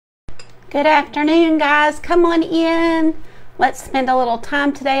Good afternoon, guys. Come on in. Let's spend a little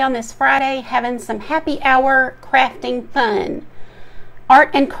time today on this Friday having some happy hour crafting fun.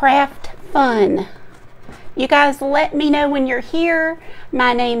 Art and craft fun. You guys let me know when you're here.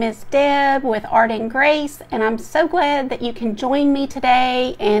 My name is Deb with Art and Grace, and I'm so glad that you can join me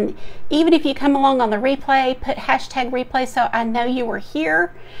today. And even if you come along on the replay, put hashtag replay so I know you were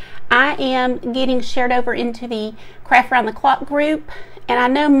here. I am getting shared over into the Craft Around the Clock group, and I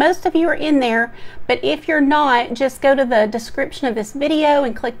know most of you are in there, but if you're not, just go to the description of this video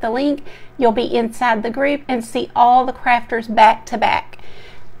and click the link. You'll be inside the group and see all the crafters back to back.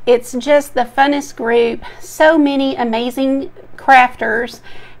 It's just the funnest group, so many amazing crafters,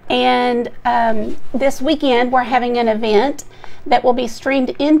 and this weekend we're having an event that will be streamed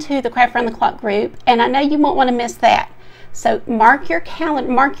into the Craft Around the Clock group, and I know you won't want to miss that. So mark your calendar,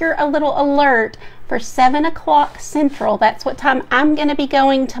 mark your little alert for 7 o'clock Central. That's what time I'm going to be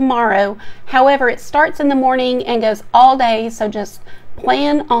going tomorrow. However, it starts in the morning and goes all day, so just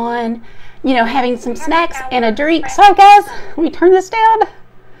plan on, having some snacks and a drink. Sorry guys, let me turn this down.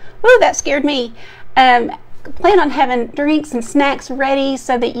 Ooh, that scared me. Plan on having drinks and snacks ready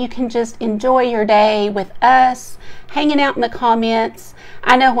so that you can just enjoy your day with us, hanging out in the comments.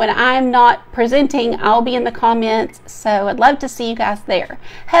 I know when I'm not presenting, I'll be in the comments, so I'd love to see you guys there.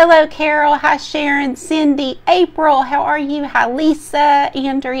 Hello, Carol. Hi, Sharon, Cindy, April. How are you? Hi, Lisa,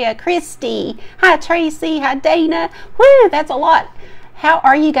 Andrea, Christy. Hi, Tracy. Hi, Dana. Woo, that's a lot. How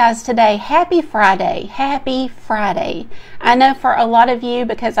are you guys today? Happy Friday. Happy Friday. I know for a lot of you,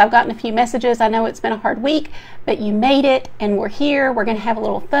 because I've gotten a few messages, I know it's been a hard week, but you made it and we're here. We're going to have a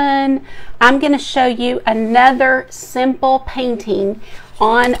little fun. I'm going to show you another simple painting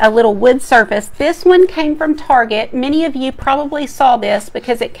on a little wood surface. This one came from Target. Many of you probably saw this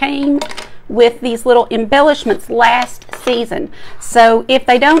because it came with these little embellishments last season. So if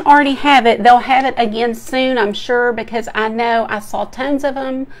they don't already have it, they'll have it again soon, I'm sure, because I know I saw tons of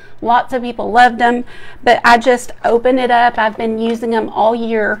them. Lots of people loved them, but I just opened it up. I've been using them all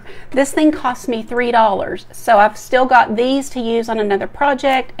year. This thing cost me $3, so I've still got these to use on another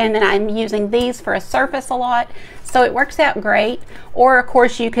project, and then I'm using these for a surface a lot, so it works out great. Or of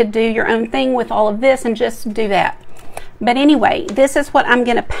course you could do your own thing with all of this and just do that. But anyway, this is what I'm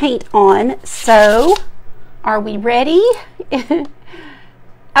going to paint on. So, are we ready?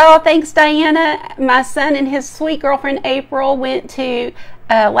 Oh, thanks, Diana. My son and his sweet girlfriend, April, went to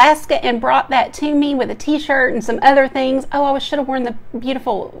Alaska and brought that to me with a t-shirt and some other things. Oh, I should have worn the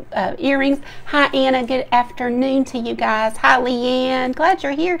beautiful earrings. Hi, Anna. Good afternoon to you guys. Hi, Leanne. Glad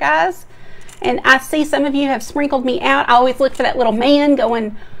you're here, guys. And I see some of you have sprinkled me out. I always look for that little man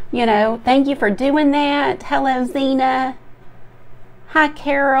going, thank you for doing that. Hello, Zena. Hi,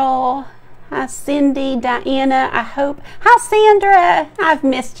 Carol. Hi, Cindy, Diana. I hope. Hi, Sandra. I've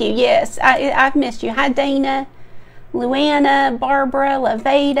missed you. Yes, I've missed you. Hi, Dana, Luana, Barbara,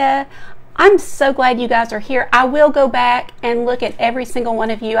 Laveda. I'm so glad you guys are here. I will go back and look at every single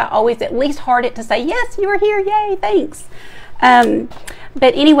one of you. I always at least heart it to say, yes, you are here. Yay, thanks.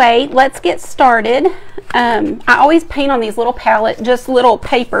 But anyway, let's get started. I always paint on these little palette, just little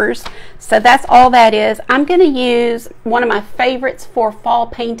papers. So that's all that is. I'm going to use one of my favorites for fall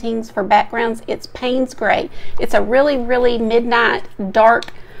paintings for backgrounds. It's Payne's Gray. It's a really, really midnight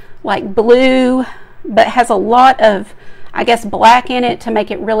dark, like blue, but has a lot of, I guess, black in it to make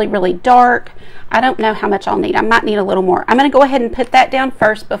it really, really dark. I don't know how much I'll need. I might need a little more. I'm going to go ahead and put that down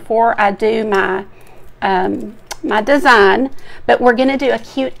first before I do my my design, but we're going to do a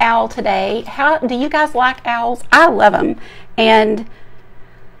cute owl today. How do you guys like owls? I love them. And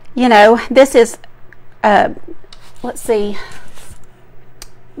this is let's see,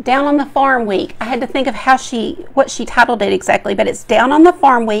 Down on the Farm Week. I had to think of what she titled it exactly, but it's Down on the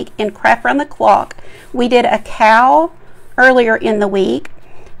Farm Week in Craft Around the Clock. We did a cow earlier in the week,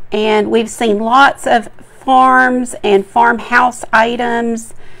 and we've seen lots of farms and farmhouse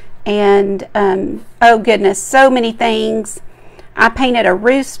items, and oh goodness, so many things. I painted a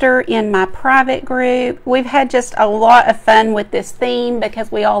rooster in my private group. We've had just a lot of fun with this theme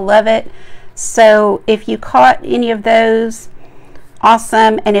because we all love it. So if you caught any of those,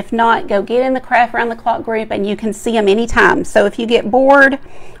 awesome. And if not, go get in the Craft Around the Clock group and you can see them anytime. So if you get bored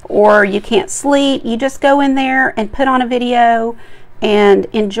or you can't sleep, you just go in there and put on a video and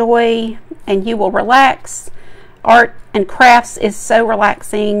enjoy, and you will relax. Art and crafts is so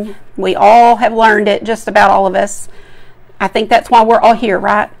relaxing. We all have learned it, just about all of us. I think that's why we're all here,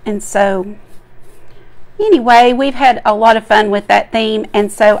 right? And so anyway, we've had a lot of fun with that theme,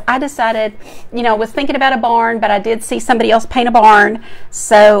 and so I decided, I was thinking about a barn, but I did see somebody else paint a barn,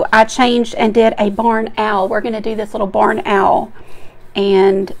 so I changed and did a barn owl. We're going to do this little barn owl.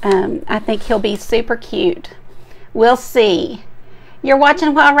 and I think he'll be super cute. We'll see. You're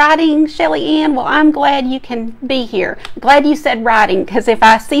watching while riding, Shelly Ann? Well, I'm glad you can be here. Glad you said riding, because if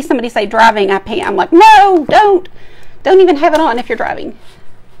I see somebody say driving, I'm like, no, don't even have it on if you're driving.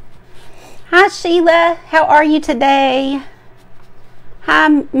 Hi, Sheila. How are you today? Hi,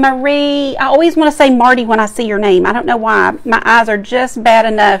 Marie. I always want to say Marty when I see your name. I don't know why. My eyes are just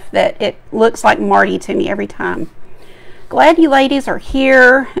bad enough that it looks like Marty to me every time. Glad you ladies are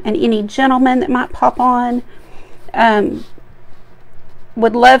here, and any gentlemen that might pop on.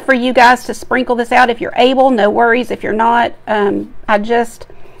 Would love for you guys to sprinkle this out if you're able. No worries if you're not. I just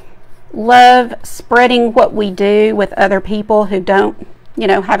love spreading what we do with other people who don't,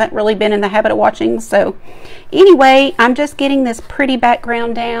 haven't really been in the habit of watching. So anyway, I'm just getting this pretty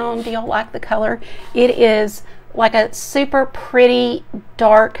background down. Do y'all like the color? It is like a super pretty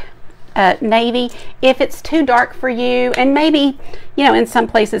dark navy. If it's too dark for you, and maybe, in some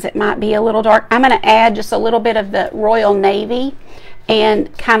places it might be a little dark, I'm going to add just a little bit of the Royal Navy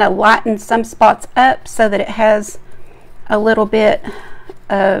and kind of lighten some spots up so that it has a little bit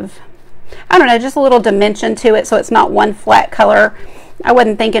of, I don't know, just a little dimension to it, so it's not one flat color. I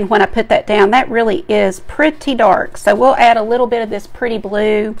wasn't thinking when I put that down. That really is pretty dark. So we'll add a little bit of this pretty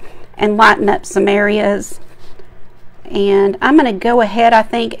blue and lighten up some areas. And I'm going to go ahead, I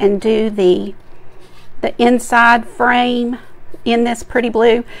think, and do the inside frame in this pretty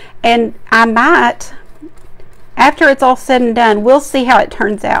blue. And I might, after it's all said and done, we'll see how it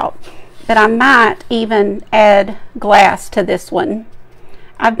turns out, but I might even add glass to this one.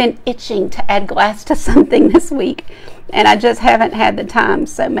 I've been itching to add glass to something this week, and I just haven't had the time,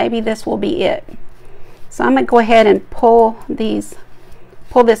 so maybe this will be it. So I'm going to go ahead and pull this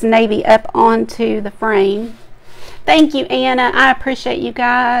navy up onto the frame. Thank you, Anna. I appreciate you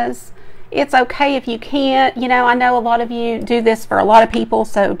guys. It's okay if you can't. I know a lot of you do this for a lot of people,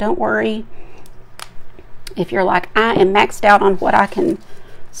 so don't worry. If you're like, I am maxed out on what I can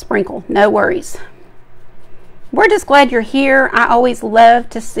sprinkle, no worries. We're just glad you're here. I always love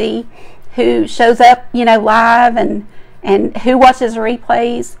to see who shows up, live and who watches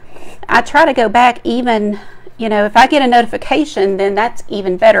replays. I try to go back even, if I get a notification, then that's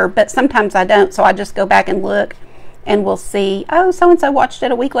even better, but sometimes I don't, so I just go back and look, and we'll see, oh, so-and-so watched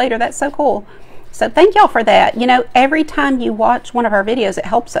it a week later. That's so cool. So thank y'all for that. Every time you watch one of our videos, it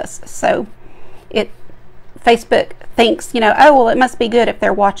helps us. So Facebook thinks, oh, well, it must be good if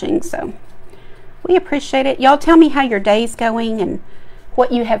they're watching. So we appreciate it. Y'all tell me how your day's going and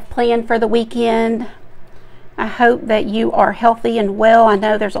what you have planned for the weekend. I hope that you are healthy and well. I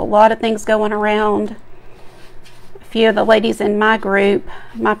know there's a lot of things going around. A few of the ladies in my group,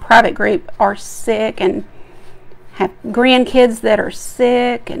 my private group, are sick and have grandkids that are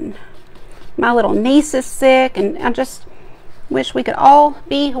sick, and my little niece is sick, and I just wish we could all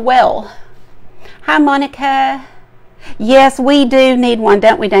be well. Hi, Monica. Yes, we do need one,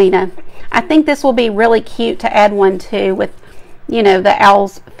 don't we, Dana? I think this will be really cute to add one too, with, the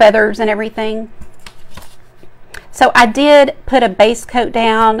owl's feathers and everything. So I did put a base coat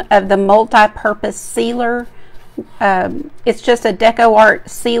down of the multi-purpose sealer. It's just a Deco Art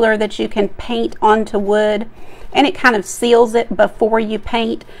sealer that you can paint onto wood, and it kind of seals it before you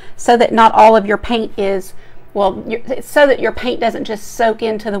paint, so that not all of your paint is, so that your paint doesn't just soak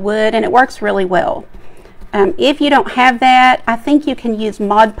into the wood, and it works really well. If you don't have that, I think you can use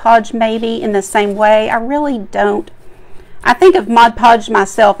Mod Podge maybe in the same way. I really don't. I think of Mod Podge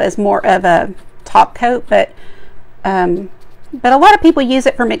myself as more of a top coat, but a lot of people use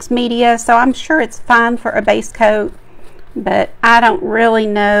it for mixed media, so I'm sure it's fine for a base coat, but I don't really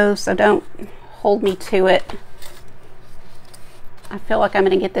know, so don't hold me to it. I feel like I'm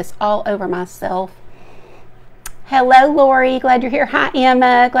going to get this all over myself. Hello, Lori. Glad you're here. Hi,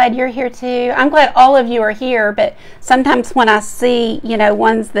 Emma. Glad you're here too. I'm glad all of you are here, but sometimes when I see,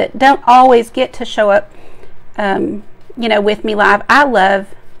 ones that don't always get to show up, with me live, I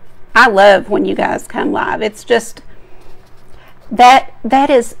love when you guys come live. It's just,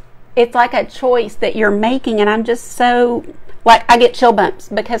 it's like a choice that you're making, and I'm just so, I get chill bumps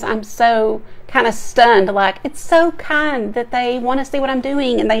because I'm so kind of stunned. It's so kind that they want to see what I'm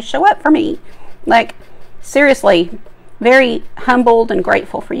doing and they show up for me. Seriously, very humbled and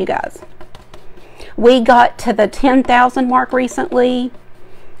grateful for you guys. We got to the 10,000 mark recently.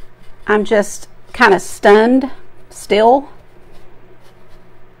 I'm just kind of stunned still.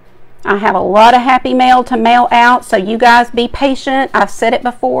 I have a lot of happy mail to mail out, so you guys be patient. I've said it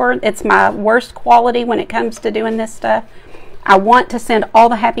before, it's my worst quality when it comes to doing this stuff. I want to send all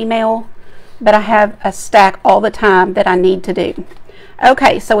the happy mail, but I have a stack all the time that I need to do.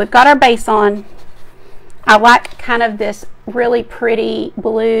 Okay, so we've got our base on. I like kind of this really pretty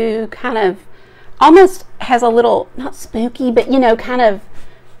blue, kind of almost has a little, not spooky, but you know, kind of,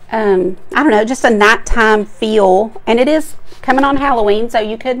 I don't know, just a nighttime feel. And it is coming on Halloween, so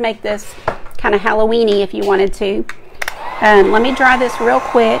you could make this kind of Halloween-y if you wanted to. Let me dry this real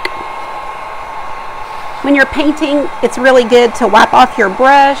quick. When you're painting, it's really good to wipe off your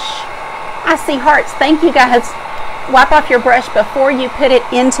brush. I see hearts. Thank you, guys. Wipe off your brush before you put it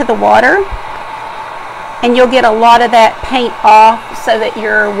into the water, and you'll get a lot of that paint off so that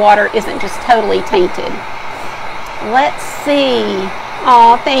your water isn't just totally tainted. Let's see.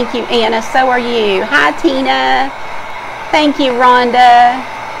 Oh, thank you, Anna. So are you. Hi, Tina. Thank you, Rhonda.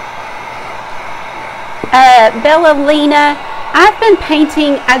 Bella Lena, I've been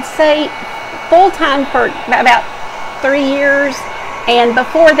painting, I'd say, full-time for about 3 years, and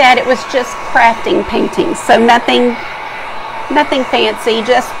before that it was just crafting paintings, so nothing fancy,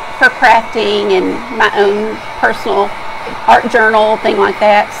 just for crafting and my own personal art journal, thing like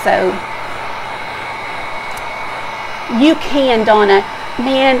that. So you can, Donna.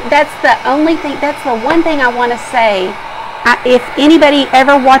 Man, that's the only thing, that's the one thing I want to say. If anybody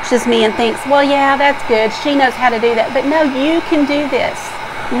ever watches me and thinks, well, yeah, that's good, she knows how to do that, but no, you can do this.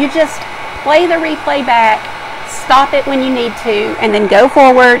 You just play the replay back, stop it when you need to, and then go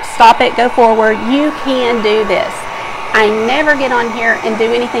forward, stop it, go forward. You can do this. I never get on here and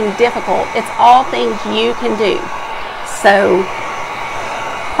do anything difficult. It's all things you can do. So,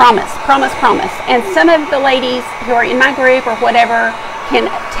 promise, promise, promise. And some of the ladies who are in my group or whatever can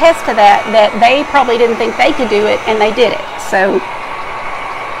attest to that they probably didn't think they could do it, and they did it. So,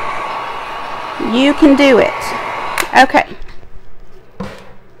 you can do it. Okay.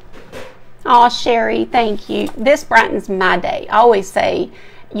 Oh, Sherry, thank you. This brightens my day. I always say,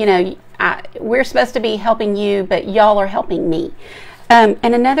 you know, we're supposed to be helping you, but y'all are helping me. And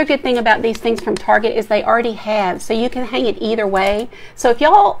another good thing about these things from Target is they already have, so you can hang it either way. So if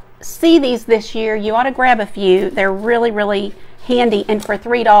y'all see these this year, you ought to grab a few. They're really, really handy, and for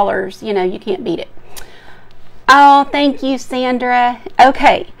 $3, you know, you can't beat it. Oh, thank you, Sandra.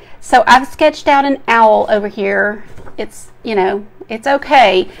 Okay, so I've sketched out an owl over here. It's, you know, it's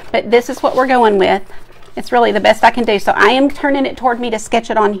okay, but this is what we're going with. It's really the best I can do. So I am turning it toward me to sketch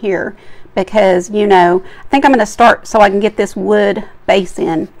it on here because, you know, I think I'm going to start so I can get this wood base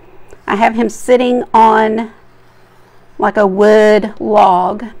in. I have him sitting on like a wood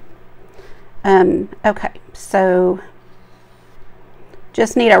log. Okay, so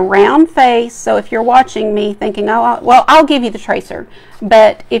just need a round face. So if you're watching me thinking, oh, well, I'll give you the tracer.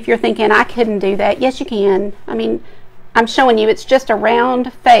 But if you're thinking I couldn't do that, yes, you can. I mean, I'm showing you it's just a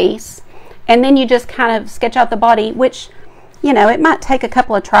round face, and then you just kind of sketch out the body, which, you know, it might take a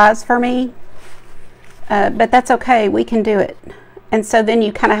couple of tries for me, but that's okay. We can do it. And so then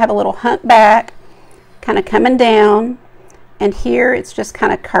you kind of have a little hump back, kind of coming down, and here it's just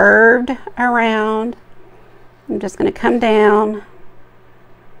kind of curved around. I'm just going to come down.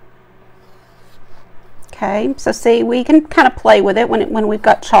 Okay, so see, we can kind of play with it when we've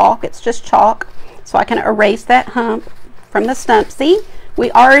got chalk. It's just chalk, so I can erase that hump from the stump. See, we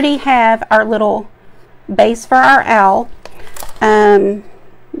already have our little base for our owl.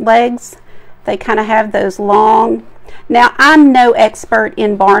 Legs, they kind of have those long. Now, I'm no expert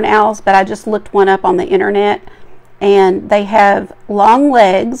in barn owls, but I just looked one up on the internet, and they have long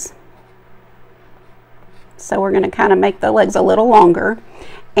legs. So we're going to kind of make the legs a little longer,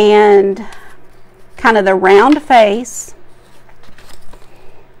 and kind of the round face.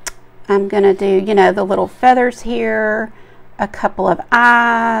 I'm going to do, you know, the little feathers here, a couple of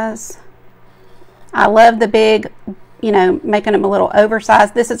eyes. I love the big, you know, making them a little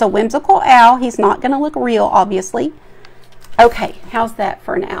oversized. This is a whimsical owl. He's not going to look real, obviously. Okay, how's that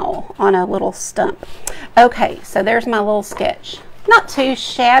for an owl on a little stump? Okay, so there's my little sketch. Not too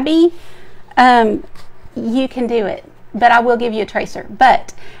shabby. You can do it, but I will give you a tracer.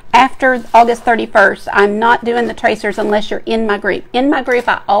 But after August 31st, I'm not doing the tracers unless you're in my group. In my group,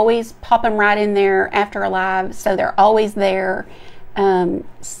 I always pop them right in there after a live, so they're always there. Oh,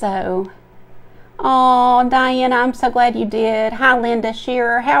 Diana, I'm so glad you did. Hi, Linda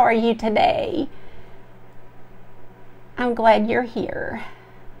Shearer. How are you today? I'm glad you're here.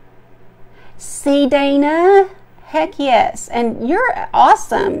 See, Dana? Heck yes. And you're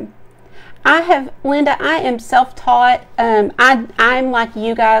awesome. Linda, I am self-taught. I'm like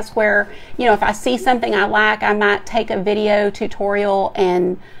you guys where, you know, if I see something I like, I might take a video tutorial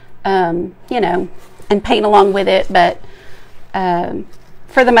and, you know, and paint along with it. But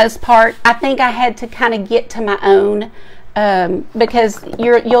for the most part, I think I had to kind of get to my own, because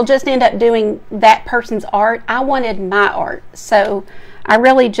you'll just end up doing that person's art. I wanted my art. So I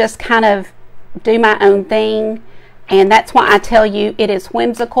really just kind of do my own thing. And that's why I tell you it is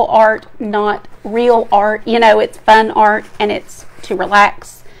whimsical art, not real art. You know, it's fun art, and it's to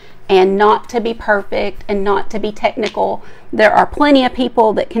relax and not to be perfect and not to be technical. There are plenty of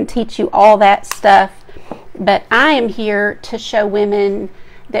people that can teach you all that stuff, but I am here to show women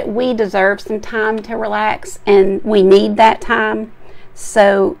that we deserve some time to relax, and we need that time.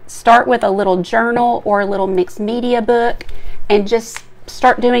 So start with a little journal or a little mixed media book and just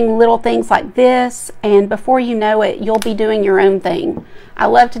start doing little things like this, and before you know it, you'll be doing your own thing. I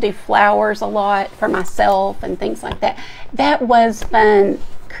love to do flowers a lot for myself and things like that. That was fun.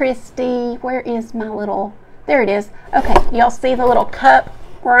 Christy, where is my little, there it is. Okay, y'all see the little cup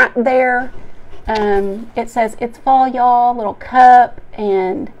right there? It says it's fall, y'all. Little cup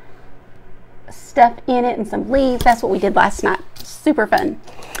and stuff in it and some leaves. That's what we did last night. Super fun.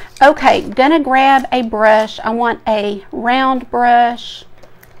 Okay, gonna grab a brush. I want a round brush.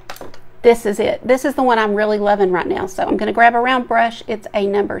 This is it. This is the one I'm really loving right now. So I'm gonna grab a round brush. It's a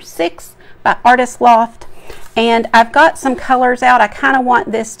number 6 by Artist Loft. And I've got some colors out. I kind of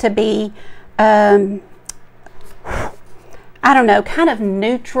want this to be, I don't know, kind of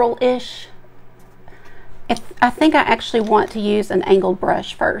neutral-ish. I think I actually want to use an angled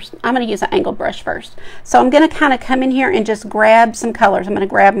brush first. I'm going to use an angled brush first. So I'm going to kind of come in here and just grab some colors. I'm going to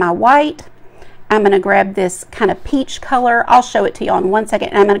grab my white. I'm going to grab this kind of peach color. I'll show it to you in 1 second.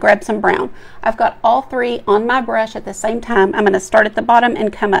 And I'm going to grab some brown. I've got all 3 on my brush at the same time. I'm going to start at the bottom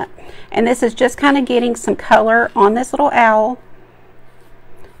and come up. And this is just kind of getting some color on this little owl.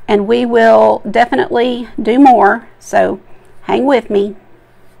 And we will definitely do more. So hang with me.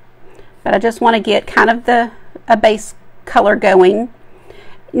 But I just want to get kind of a base color going.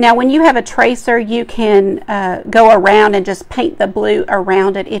 Now when you have a tracer, you can go around and just paint the blue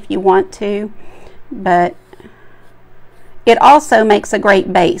around it if you want to, but it also makes a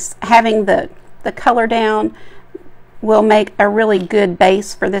great base. Having the color down will make a really good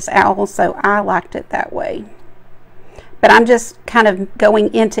base for this owl, so I liked it that way. But I'm just kind of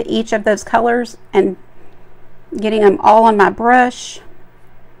going into each of those colors and getting them all on my brush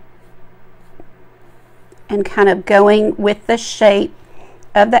and kind of going with the shape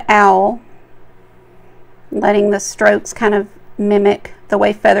of the owl, letting the strokes kind of mimic the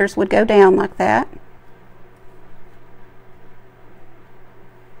way feathers would go down like that.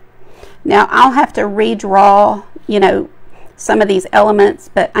 Now I'll have to redraw, you know, some of these elements,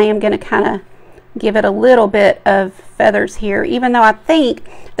 but I am going to kind of give it a little bit of feathers here, even though I think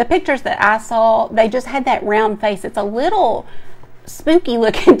the pictures that I saw, they just had that round face. It's a little spooky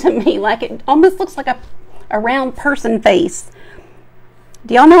looking to me, like it almost looks like a round person face.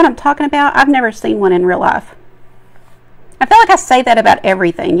 Do y'all know what I'm talking about? I've never seen one in real life. I feel like I say that about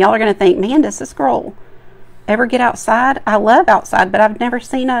everything. Y'all are going to think, man, does this girl ever get outside? I love outside, but I've never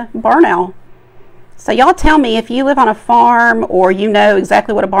seen a barn owl. So y'all tell me if you live on a farm or you know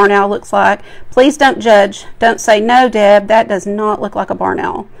exactly what a barn owl looks like. Please don't judge. Don't say, no, Deb, that does not look like a barn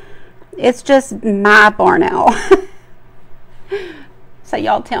owl. It's just my barn owl. So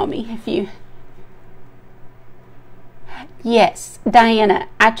y'all tell me if you... Yes, Diana,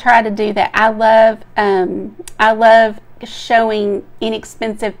 I try to do that. I love showing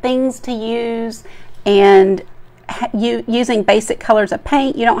inexpensive things to use and using basic colors of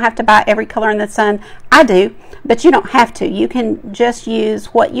paint. You don't have to buy every color in the sun. I do, but you don't have to. You can just use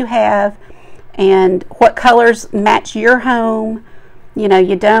what you have and what colors match your home. You know,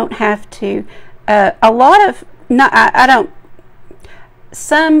 you don't have to. A lot of, no, I don't.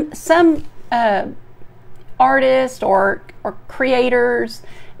 Some artists or creators,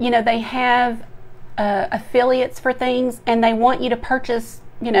 you know, they have affiliates for things and they want you to purchase,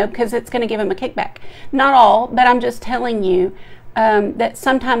 you know, because it's going to give them a kickback. Not all, but I'm just telling you that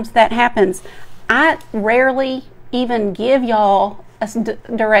sometimes that happens. I rarely even give y'all a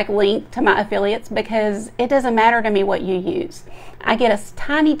direct link to my affiliates because it doesn't matter to me what you use. I get a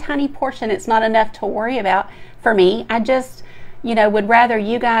tiny portion. It's not enough to worry about for me. I just, you know, would rather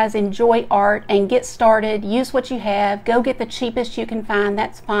you guys enjoy art and get started. Use what you have. Go get the cheapest you can find.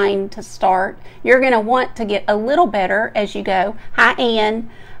 That's fine to start. You're going to want to get a little better as you go. Hi, Ann.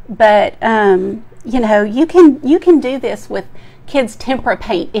 But you know, you can do this with kids' tempera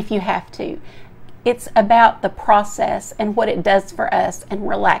paint if you have to. It's about the process and what it does for us and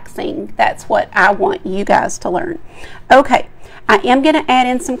relaxing. That's what I want you guys to learn. Okay. I am going to add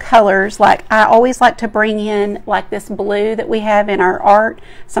in some colors. Like I always like to bring in like this blue that we have in our art.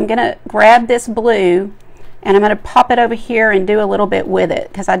 So I'm going to grab this blue and I'm going to pop it over here and do a little bit with it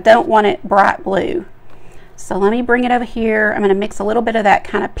because I don't want it bright blue. So let me bring it over here. I'm going to mix a little bit of that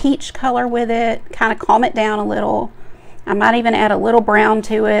kind of peach color with it, kind of calm it down a little. I might even add a little brown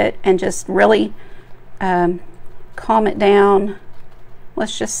to it and just really calm it down.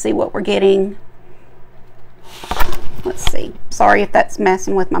 Let's just see what we're getting. Let's see. Sorry if that's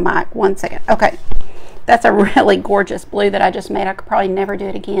messing with my mic. 1 second. Okay. That's a really gorgeous blue that I just made. I could probably never do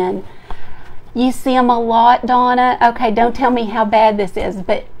it again. You see them a lot, Donna? Okay, don't tell me how bad this is,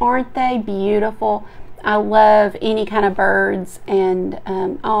 but aren't they beautiful? I love any kind of birds, and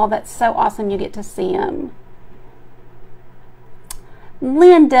oh, that's so awesome you get to see them.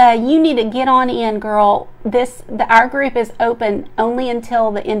 Linda, you need to get on in, girl. Our group is open only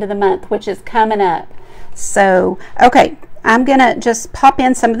until the end of the month, which is coming up. So, okay, I'm gonna just pop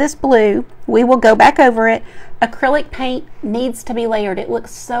in some of this blue. We will go back over it. Acrylic paint needs to be layered. It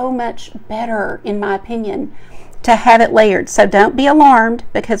looks so much better, in my opinion, to have it layered. So don't be alarmed,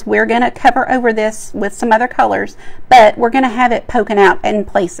 because we're gonna cover over this with some other colors, but we're gonna have it poking out in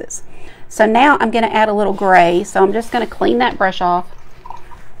places. So now I'm gonna add a little gray. So I'm just gonna clean that brush off.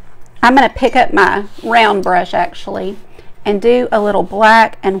 I'm going to pick up my round brush actually and do a little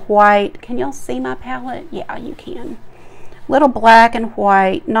black and white. Can y'all see my palette? Yeah, you can. Little black and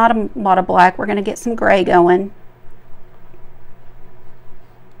white, not a lot of black. We're going to get some gray going.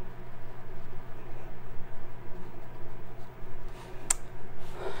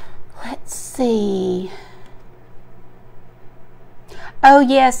 Let's see. Oh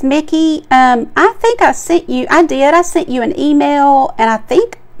yes, Mickey, I think I sent you, I sent you an email, and I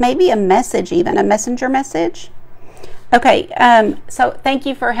think maybe a message, even a messenger message. Okay, so thank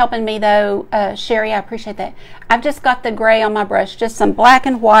you for helping me though, Sherry, I appreciate that. I've just got the gray on my brush, just some black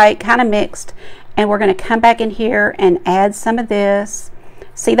and white kind of mixed, and we're going to come back in here and add some of this.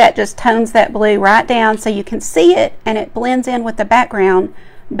 See, that just tones that blue right down so you can see it and it blends in with the background.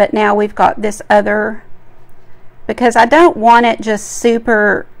 But now we've got this other, because I don't want it just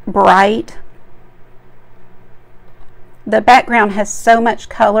super bright. The background has so much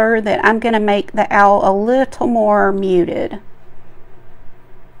color that I'm going to make the owl a little more muted, a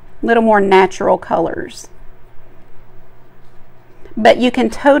little more natural colors. But you can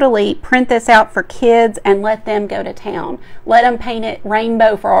totally print this out for kids and let them go to town. Let them paint it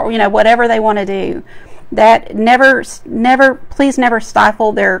rainbow for, you know, whatever they want to do. That please never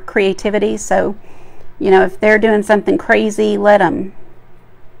stifle their creativity. So, you know, if they're doing something crazy, let them.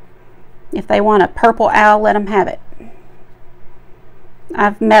 If they want a purple owl, let them have it.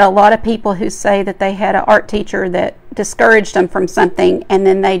 I've met a lot of people who say that they had an art teacher that discouraged them from something, and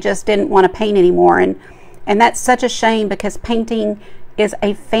then they just didn't want to paint anymore. And that's such a shame, because painting is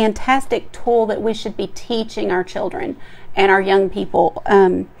a fantastic tool that we should be teaching our children and our young people,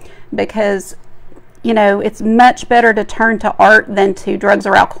 because, you know, it's much better to turn to art than to drugs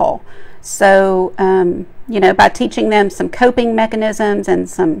or alcohol. So, you know, by teaching them some coping mechanisms and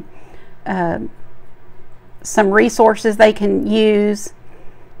some resources they can use,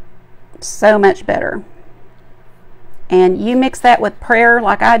 so much better. And you mix that with prayer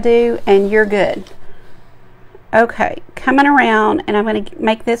like I do, and you're good. Okay, coming around, and I'm going to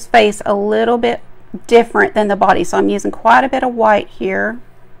make this face a little bit different than the body. So I'm using quite a bit of white here.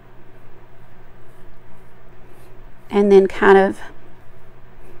 And then kind of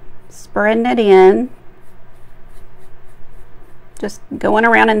spreading it in. Just going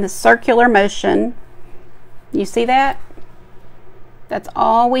around in the circular motion. You see that? That's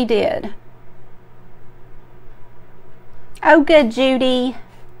all we did. Oh, good, Judy.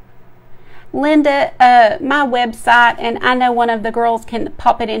 Linda, my website, and I know one of the girls can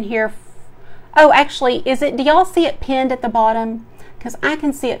pop it in here. Oh, actually, do y'all see it pinned at the bottom? Because I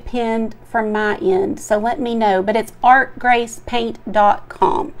can see it pinned from my end, so let me know. But it's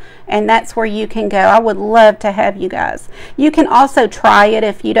artgracepaint.com, and that's where you can go. I would love to have you guys. You can also try it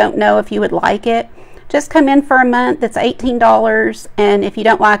if you don't know if you would like it. Just come in for a month. It's $18, and if you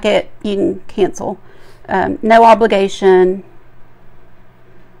don't like it, you can cancel. No obligation.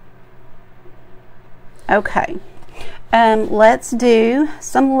 Okay, let's do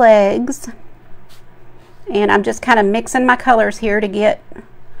some legs. And I'm just kind of mixing my colors here to get,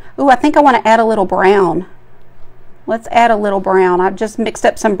 ooh, I think I want to add a little brown. Let's add a little brown. I've just mixed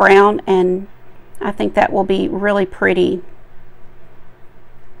up some brown, and I think that will be really pretty.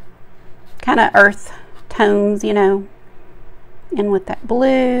 Kind of earth tones, you know, and with that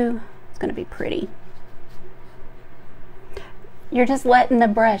blue, it's going to be pretty. You're just letting the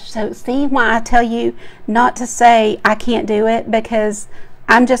brush, so see why I tell you not to say I can't do it, because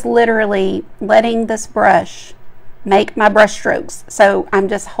I'm just literally letting this brush make my brush strokes. So I'm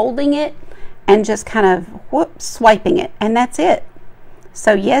just holding it and just kind of swiping it, and that's it.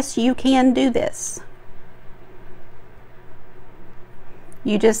 So yes, you can do this.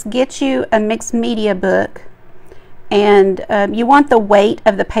 You just get you a mixed media book, And you want the weight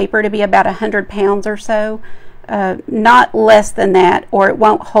of the paper to be about 100 pounds or so, not less than that, or it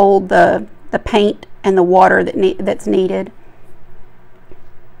won't hold the paint and the water that's needed.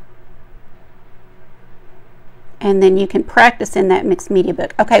 And then you can practice in that mixed media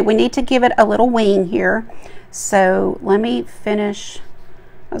book. Okay, we need to give it a little wing here. So let me finish.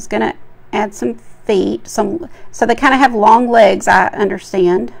 I was going to add some feet. So they kind of have long legs, I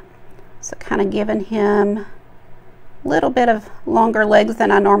understand. So kind of giving him a little bit of longer legs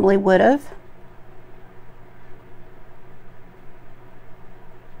than I normally would have.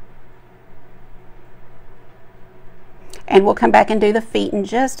 And we'll come back and do the feet in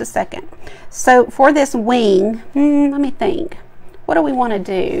just a second. So for this wing, let me think. What do we want to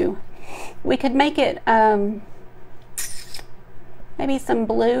do? We could make it maybe some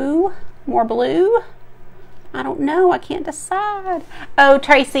blue, more blue. I don't know, I can't decide. Oh,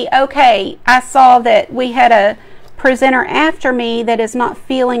 Tracy, okay. I saw that we had a presenter after me that is not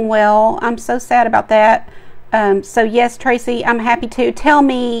feeling well. I'm so sad about that. So yes, Tracy, I'm happy to. Tell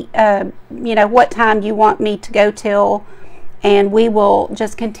me, you know, what time you want me to go till, and we will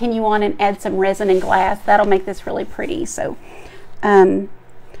just continue on and add some resin and glass. That'll make this really pretty. So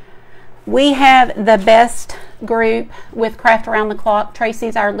we have the best group with Craft Around the Clock.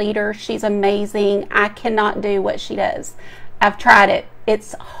 Tracy's our leader. She's amazing. I cannot do what she does. I've tried it.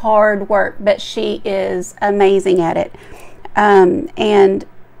 It's hard work, but she is amazing at it. And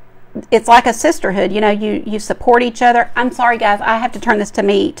it's like a sisterhood. You know, you support each other. I'm sorry, guys. I have to turn this to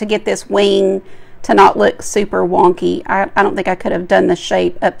me to get this wing to not look super wonky. I don't think I could have done the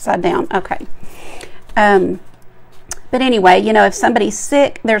shape upside down. Okay. But anyway, you know, if somebody's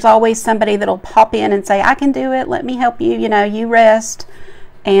sick, there's always somebody that'll pop in and say, I can do it. Let me help you. You know, you rest.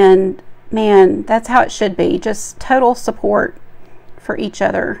 And man, that's how it should be. Just total support for each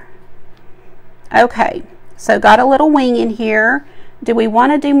other. Okay. So got a little wing in here. Do we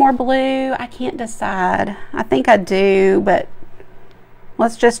want to do more blue? I can't decide. I think I do, but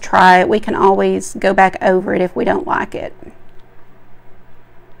let's just try it. We can always go back over it if we don't like it.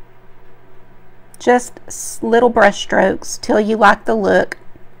 Just little brush strokes till you like the look.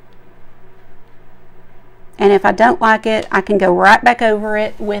 And if I don't like it, I can go right back over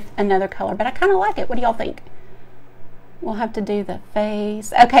it with another color. But I kind of like it. What do y'all think? We'll have to do the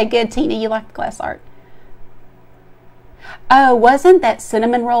face. Okay, good, Tina. You like the glass art. Oh, wasn't that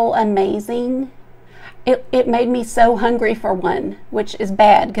cinnamon roll amazing? It made me so hungry for one, which is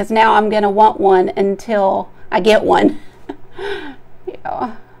bad because now I'm going to want one until I get one.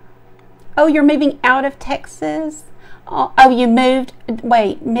 Yeah. Oh, you're moving out of Texas? Oh, you moved,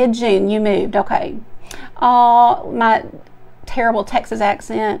 wait, mid-June you moved, okay. Oh, my terrible Texas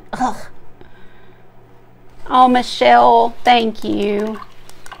accent. Ugh. Oh, Michelle, thank you.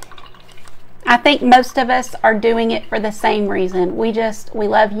 I think most of us are doing it for the same reason. We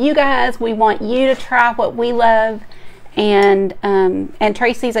love you guys. We want you to try what we love. And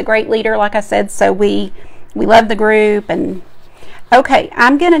Tracy's a great leader, like I said, so we love the group. And okay,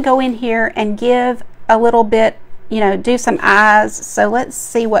 I'm going to go in here and give a little bit, you know, do some eyes. So let's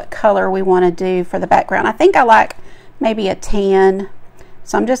see what color we want to do for the background. I think I like maybe a tan.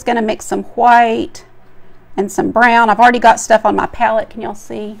 So I'm just going to mix some white and some brown. I've already got stuff on my palette. Can y'all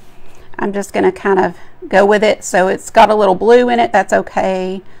see? I'm just going to kind of go with it. So it's got a little blue in it. That's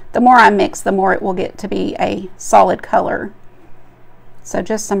okay. The more I mix, the more it will get to be a solid color. So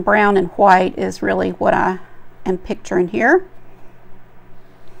just some brown and white is really what I am picturing here.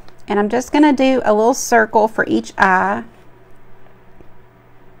 And I'm just going to do a little circle for each eye.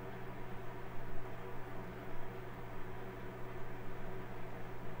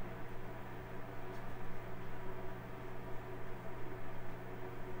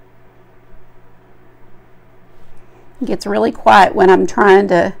 It gets really quiet when I'm trying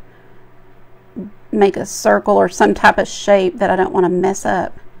to make a circle or some type of shape that I don't want to mess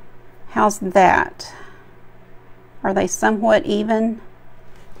up. How's that? Are they somewhat even?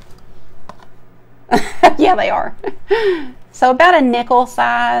 Yeah, they are. So about a nickel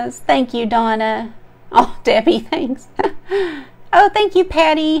size. Thank you, Donna. Oh, Debbie, thanks. Oh, thank you,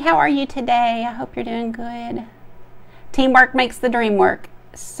 Patty. How are you today? I hope you're doing good. Teamwork makes the dream work.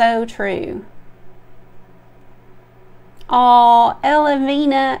 So true. Oh,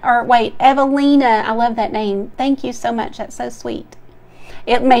 Evelina, I love that name. Thank you so much. That's so sweet.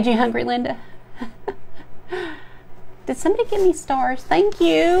 It made you hungry, Linda. Did somebody give me stars? Thank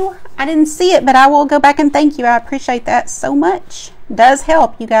you. I didn't see it, but I will go back and thank you. I appreciate that so much. Does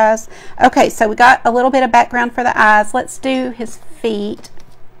help, you guys. Okay, so we got a little bit of background for the eyes. Let's do his feet.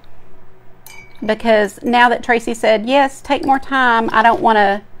 Because now that Tracy said, yes, take more time, I don't want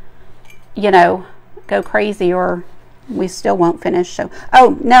to, you know, go crazy or we still won't finish. So,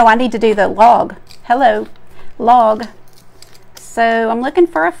 oh no, I need to do the log. Hello, log. So I'm looking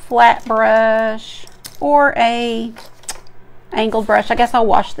for a flat brush or a angled brush. I guess I'll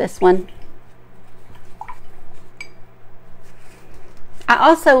wash this one. I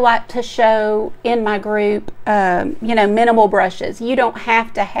also like to show in my group, you know, minimal brushes. You don't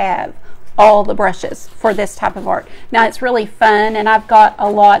have to have all the brushes for this type of art. Now it's really fun, and I've got a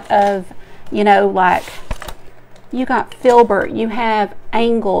lot of, you know, like you got filbert, you have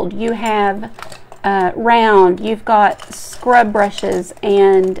angled, you have round, you've got scrub brushes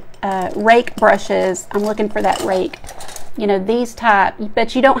and rake brushes. I'm looking for that rake. You know, these type,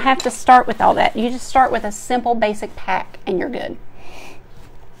 but you don't have to start with all that. You just start with a simple basic pack and you're good.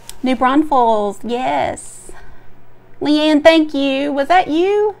 New Braunfels, yes. Leanne, thank you. Was that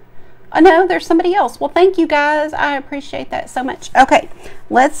you? Oh no, there's somebody else. Well, thank you guys. I appreciate that so much. Okay,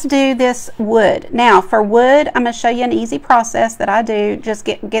 let's do this wood. Now for wood, I'm going to show you an easy process that I do. Just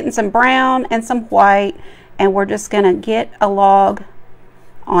getting some brown and some white, and we're just going to get a log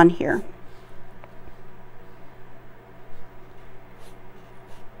on here.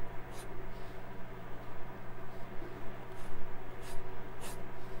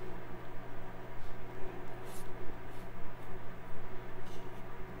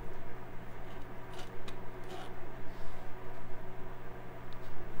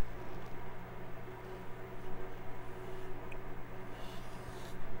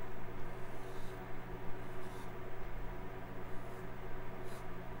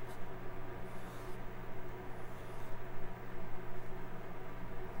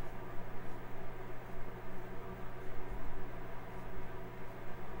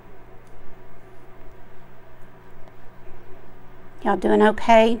 Y'all doing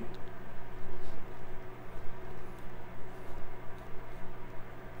okay?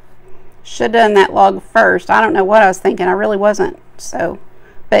 Should have done that log first. I don't know what I was thinking. I really wasn't. So,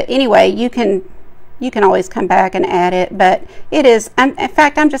 but anyway, you can always come back and add it. But it is, in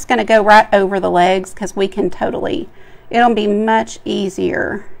fact, I'm just going to go right over the legs because we can totally, it'll be much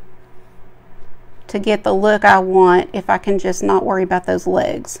easier to get the look I want if I can just not worry about those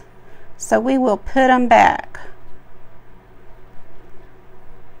legs. So we will put them back.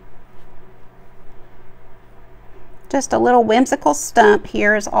 Just a little whimsical stump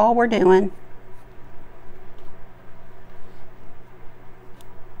here is all we're doing.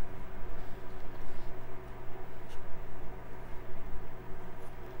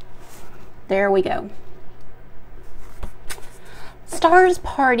 There we go. Stars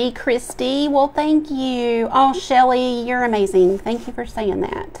Party, Christy. Well, thank you. Oh, Shelly, you're amazing. Thank you for saying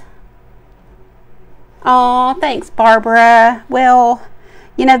that. Oh, thanks, Barbara. Well,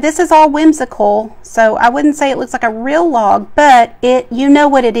 you know, this is all whimsical, so I wouldn't say it looks like a real log, but you know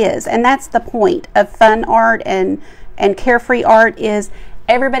what it is, and that's the point of fun art and carefree art is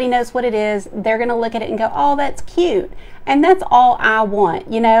everybody knows what it is. They're going to look at it and go, oh, that's cute, and that's all I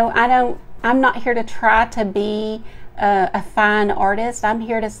want. You know, I'm not here to try to be a fine artist. I'm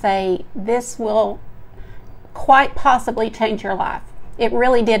here to say this will quite possibly change your life. It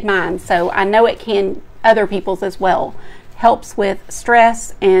really did mine, so I know it can other people's as well. Helps with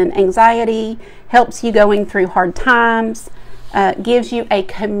stress and anxiety, helps you going through hard times, gives you a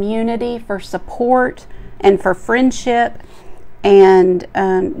community for support and for friendship, and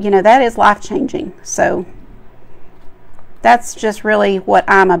you know, that is life-changing. So that's just really what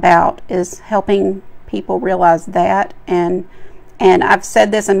I'm about, is helping people realize that. And I've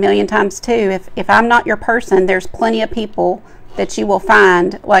said this a million times too, if I'm not your person, there's plenty of people that you will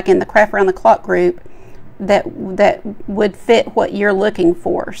find, like in the Craft Around the Clock group, that would fit what you're looking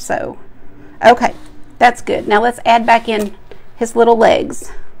for. So okay, that's good. Now let's add back in his little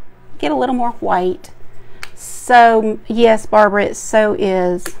legs, get a little more white. So yes, Barbara, it so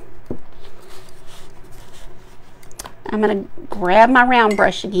is. I'm gonna grab my round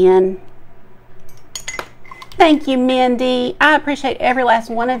brush again. Thank you, Mindy. I appreciate every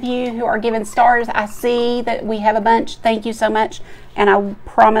last one of you who are giving stars. I see that we have a bunch. Thank you so much, and I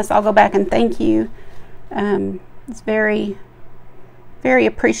promise I'll go back and thank you. It's very, very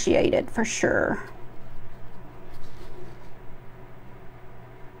appreciated for sure.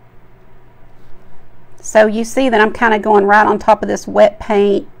 So you see that I'm kind of going right on top of this wet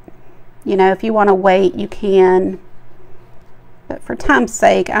paint. You know, if you want to wait, you can. But for time's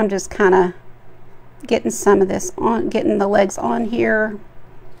sake, I'm just kind of getting some of this on, getting the legs on here.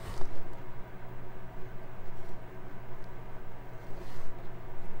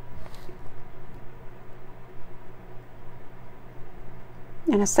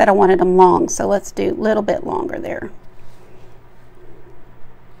 And I said I wanted them long, so let's do a little bit longer there.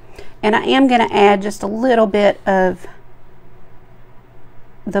 And I am going to add just a little bit of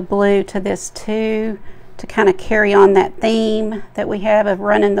the blue to this too, to kind of carry on that theme that we have of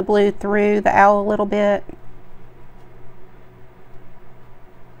running the blue through the owl a little bit.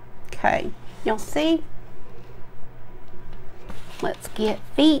 Okay, you'll see. Let's get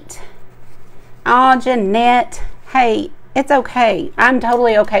feet. Oh, Jeanette. Hey, it's okay. I'm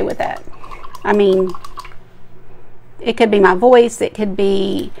totally okay with that. I mean, it could be my voice. It could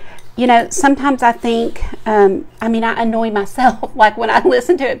be, you know, sometimes I think, I mean, I annoy myself like when I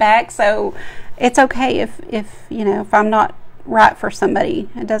listen to it back. So it's okay if you know, if I'm not right for somebody.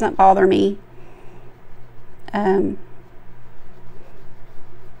 It doesn't bother me.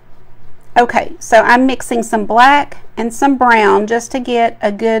 Okay, so I'm mixing some black and some brown just to get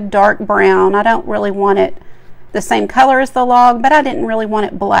a good dark brown. I don't really want it the same color as the log, but I didn't really want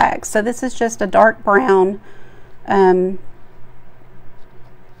it black. So this is just a dark brown. And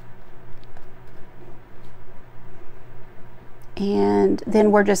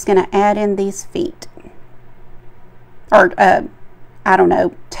then we're just going to add in these feet. Or, I don't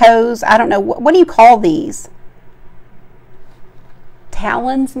know, toes. I don't know. What do you call these?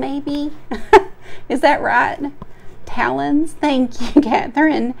 Talons, maybe? Is that right? Talons? Thank you,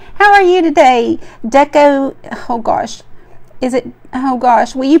 Catherine. How are you today? Deco, oh gosh. Is it, oh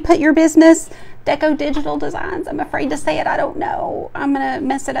gosh, will you put your business? Deco Digital Designs. I'm afraid to say it. I don't know. I'm going to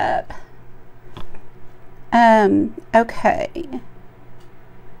mess it up. Okay.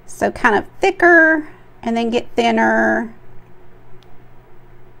 So kind of thicker and then get thinner.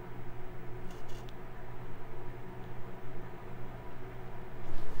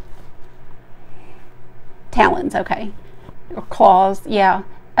 Talons, okay. Or claws, yeah.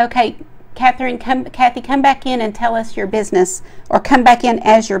 Okay, Catherine, Kathy, come back in and tell us your business, or come back in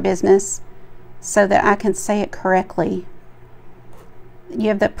as your business so that I can say it correctly. You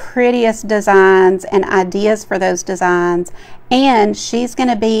have the prettiest designs and ideas for those designs, and she's going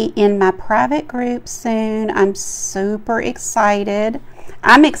to be in my private group soon. I'm super excited.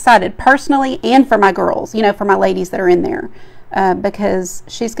 I'm excited personally and for my girls, you know, for my ladies that are in there, because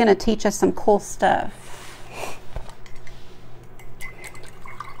she's going to teach us some cool stuff.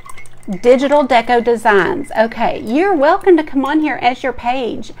 Digital Deco Designs. Okay, you're welcome to come on here as your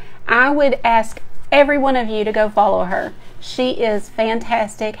page. I would ask every one of you to go follow her. She is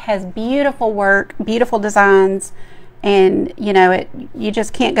fantastic, has beautiful work, beautiful designs, and you know, you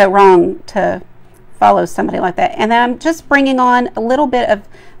just can't go wrong to follow somebody like that. And then I'm just bringing on a little bit of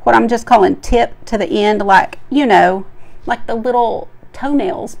what I'm just calling tip to the end, like, you know, like the little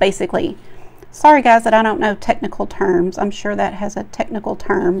toenails basically. Sorry guys that I don't know technical terms. I'm sure that has a technical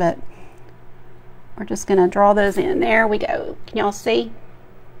term, but we're just going to draw those in. There we go. Can y'all see?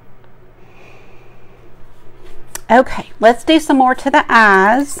 Okay, let's do some more to the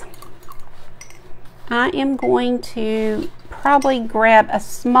eyes. I am going to probably grab a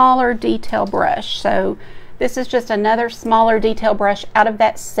smaller detail brush. So this is just another smaller detail brush out of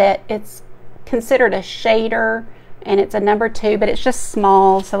that set. It's considered a shader and it's a number 2, but it's just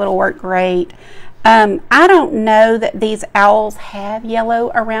small, so it'll work great. I don't know that these owls have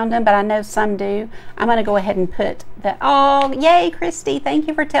yellow around them, but I know some do. I'm going to go ahead and put the, oh, yay, Christy, thank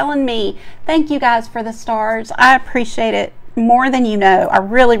you for telling me. Thank you guys for the stars. I appreciate it more than you know. I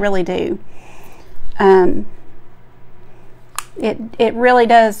really, really do. It really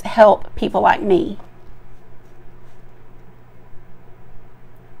does help people like me.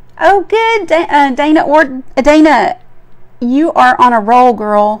 Oh, good, Dana, you are on a roll,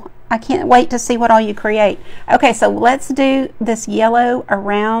 girl. I can't wait to see what all you create. Okay, so let's do this yellow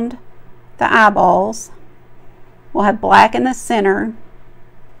around the eyeballs. We'll have black in the center.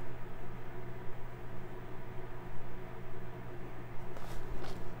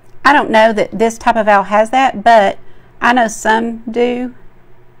 I don't know that this type of owl has that, but I know some do.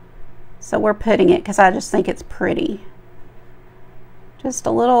 So we're putting it because I just think it's pretty. Just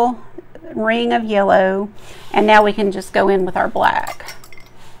a little ring of yellow, and now we can just go in with our black.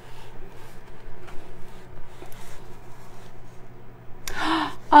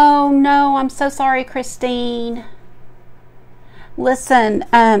 Oh no, I'm so sorry, Christine. Listen,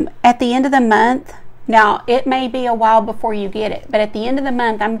 at the end of the month, now it may be a while before you get it, but at the end of the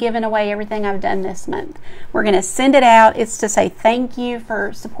month, I'm giving away everything I've done this month. We're going to send it out. It's to say thank you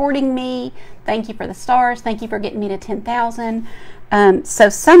for supporting me. Thank you for the stars. Thank you for getting me to 10,000. So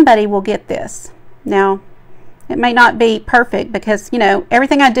somebody will get this. Now, it may not be perfect because, you know,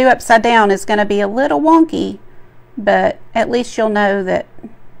 everything I do upside down is going to be a little wonky, but at least you'll know that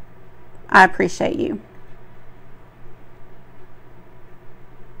I appreciate you.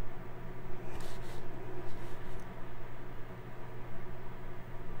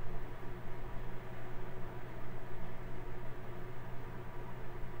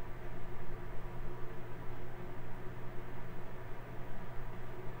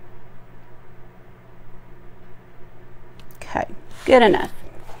 Okay, good enough.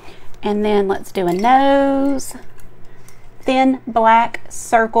 And then let's do a nose. Thin black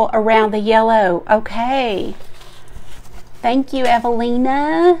circle around the yellow. Okay. Thank you,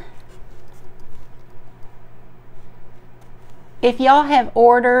 Evelina. If y'all have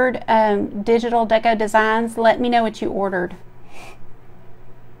ordered Digital Deco Designs, let me know what you ordered.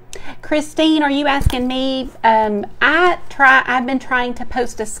 Christine, are you asking me? I've been trying to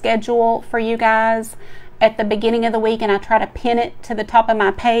post a schedule for you guys at the beginning of the week, and I try to pin it to the top of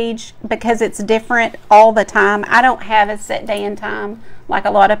my page because it's different all the time. I don't have a set day and time like a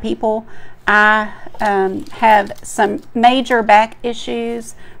lot of people. I have some major back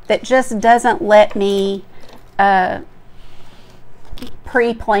issues that just doesn't let me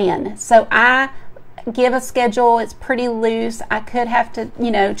pre-plan. So I give a schedule. It's pretty loose. I could have to,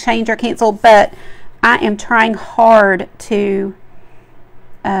 you know, change or cancel, but I am trying hard to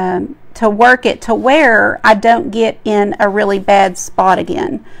work it to where I don't get in a really bad spot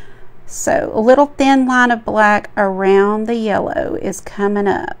again. So a little thin line of black around the yellow is coming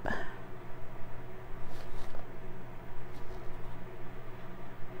up.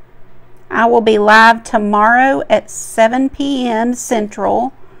 I will be live tomorrow at 7 p.m.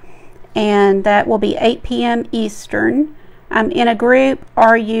 Central, and that will be 8 p.m. Eastern. I'm in a group,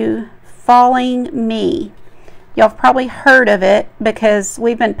 Are You Falling Me? Y'all have probably heard of it because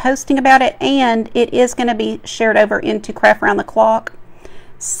we've been posting about it, and it is going to be shared over into Craft Around the Clock.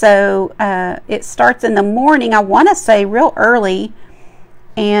 So it starts in the morning, I want to say real early,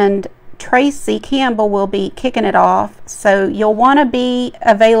 and Tracy Campbell will be kicking it off. So you'll want to be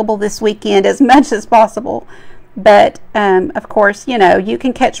available this weekend as much as possible. But of course, you know, you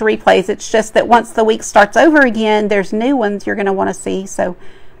can catch replays. It's just that once the week starts over again, there's new ones you're going to want to see. So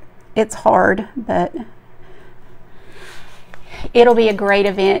it's hard, but it'll be a great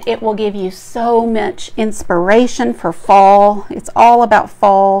event. It will give you so much inspiration for fall. It's all about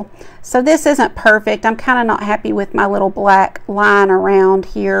fall. So this isn't perfect. I'm kind of not happy with my little black line around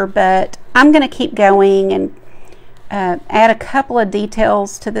here, but I'm going to keep going and add a couple of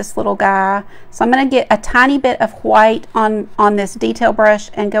details to this little guy. So I'm going to get a tiny bit of white on this detail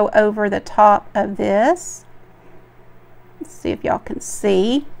brush and go over the top of this. Let's see if y'all can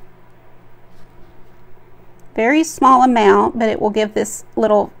see. Very small amount, but it will give this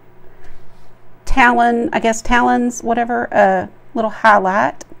little talon, I guess talons, whatever, a little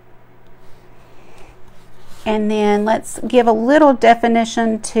highlight. And then let's give a little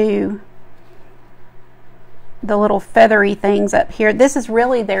definition to the little feathery things up here. This is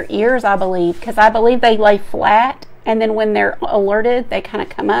really their ears, I believe, because I believe they lay flat, and then when they're alerted, they kind of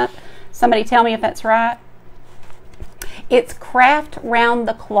come up. Somebody tell me if that's right. It's Craft Round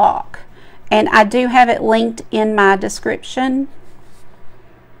the Clock, and I do have it linked in my description.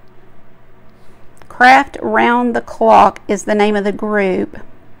 Craft Round the Clock is the name of the group.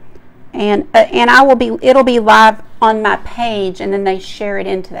 And it'll be live on my page, and then they share it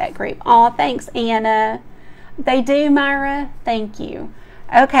into that group. Oh, thanks, Anna. They do, Myra. Thank you.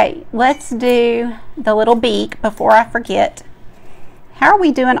 Okay, let's do the little beak before I forget. How are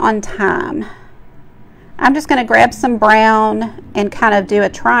we doing on time? I'm just going to grab some brown and kind of do a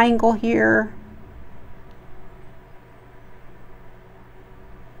triangle here.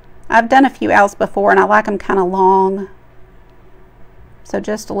 I've done a few owls before, and I like them kind of long. So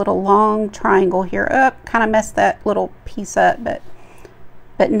just a little long triangle here. Kind of messed that little piece up, but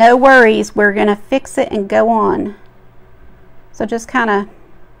no worries. We're going to fix it and go on. So just kind of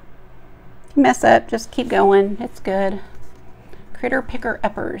mess up, just keep going. It's good. Critter picker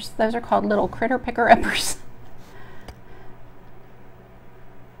uppers. Those are called little critter picker uppers.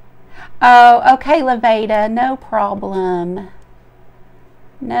 Oh, okay, Levada. No problem.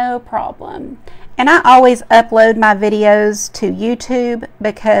 No problem. And I always upload my videos to YouTube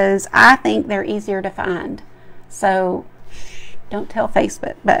because I think they're easier to find. So don't tell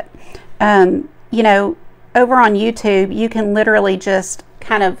Facebook, but you know, over on YouTube, you can literally just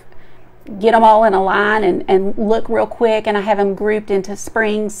kind of get them all in a line and look real quick, and I have them grouped into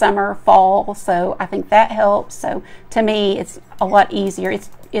spring, summer, fall, so I think that helps. So to me, it's a lot easier.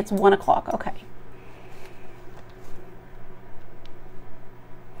 It's 1 o'clock. Okay.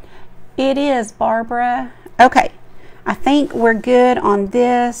 It is, Barbara. Okay, I think we're good on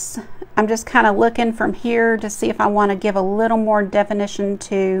this. I'm just kind of looking from here to see if I want to give a little more definition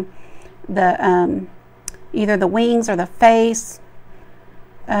to the either the wings or the face.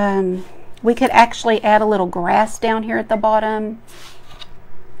 We could actually add a little grass down here at the bottom.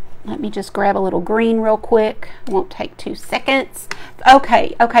 Let me just grab a little green real quick. Won't take 2 seconds.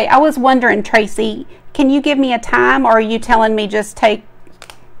 Okay, I was wondering, Tracy, can you give me a time, or are you telling me just take,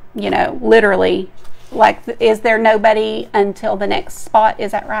 you know, literally like, is there nobody until the next spot?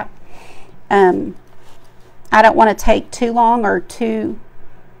 Is that right? I don't want to take too long or too,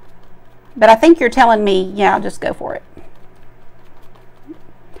 but I think you're telling me, yeah, I'll just go for it.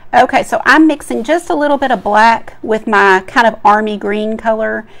 Okay, so I'm mixing just a little bit of black with my kind of army green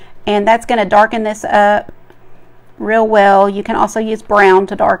color, and that's going to darken this up real well. You can also use brown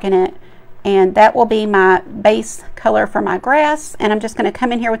to darken it, and that will be my base color for my grass. And I'm just going to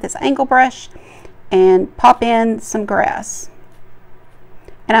come in here with this angle brush and pop in some grass,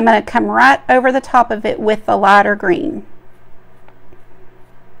 and I'm going to come right over the top of it with the lighter green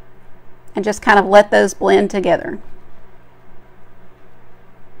and just kind of let those blend together.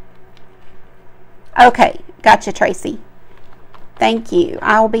 Okay, gotcha, Tracy. Thank you.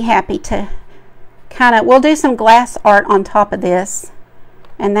 I will be happy to we'll do some glass art on top of this,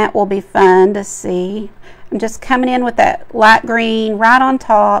 and that will be fun to see. I'm just coming in with that light green right on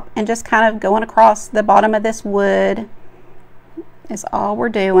top and just kind of going across the bottom of this wood is all we're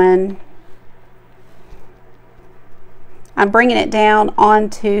doing. I'm bringing it down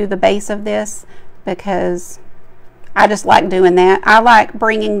onto the base of this because I just like doing that. I like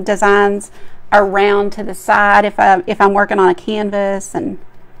bringing designs around to the side if I'm working on a canvas, and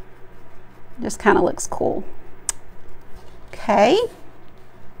just kind of looks cool. Okay,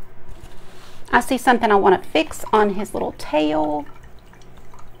 I see something I want to fix on his little tail.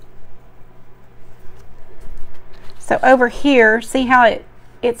 So over here, see how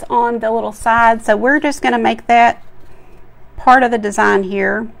it's on the little side? So we're just going to make that part of the design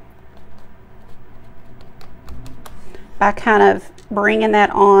here by kind of bringing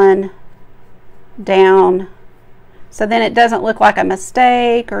that on down, so then it doesn't look like a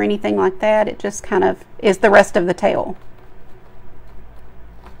mistake or anything like that. It just kind of is the rest of the tail.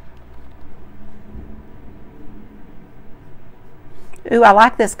 Ooh, I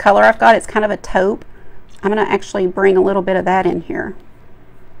like this color I've got. It's kind of a taupe. I'm going to actually bring a little bit of that in here.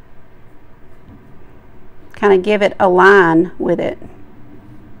 Kind of give it a line with it.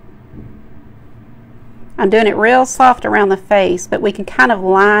 I'm doing it real soft around the face, but we can kind of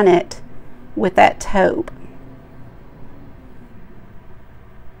line it with that taupe.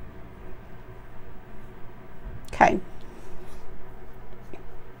 Okay.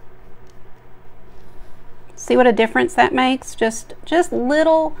 See what a difference that makes? Just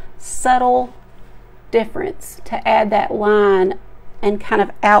little subtle difference to add that line and kind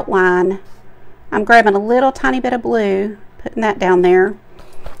of outline. I'm grabbing a little tiny bit of blue, putting that down there,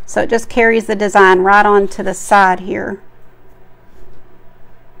 so it just carries the design right on to the side here.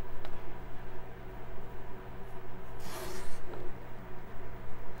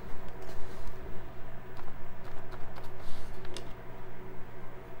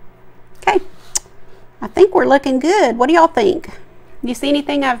 Okay, I think we're looking good. What do y'all think? You see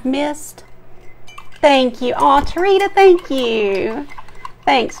anything I've missed? Thank you. Oh, Tarita, thank you.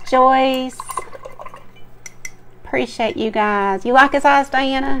 Thanks, Joyce. Appreciate you guys. You like his eyes,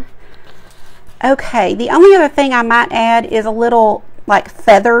 Diana? Okay, the only other thing I might add is a little like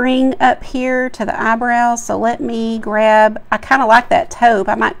feathering up here to the eyebrows. So let me grab, I kind of like that taupe.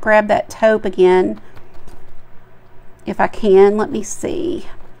 I might grab that taupe again if I can. Let me see.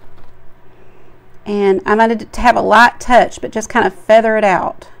 And I'm going to have a light touch, but just kind of feather it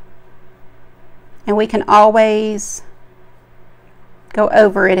out. And we can always go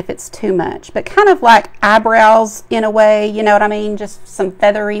over it if it's too much, but kind of like eyebrows in a way, you know what I mean? Just some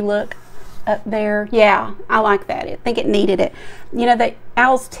feathery look up there. Yeah, I like that. I think it needed it. You know, the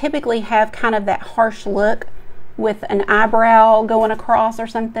owls typically have kind of that harsh look with an eyebrow going across or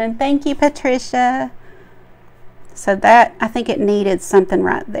something. Thank you, Patricia. So that, I think it needed something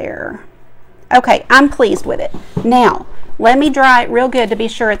right there. Okay, I'm pleased with it. Now, let me dry it real good to be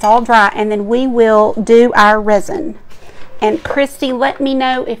sure it's all dry, and then we will do our resin. And Christy, let me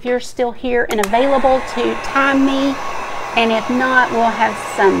know if you're still here and available to time me, and if not, we'll have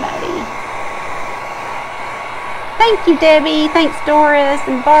somebody. Thank you, Debbie. Thanks, Doris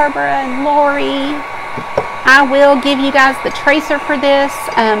and Barbara and Lori. I will give you guys the tracer for this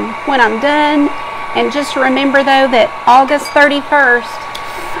when I'm done. And just remember, though, that August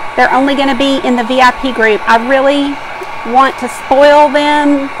 31st, they're only going to be in the VIP group. I really want to spoil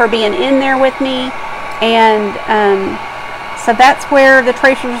them for being in there with me, and so that's where the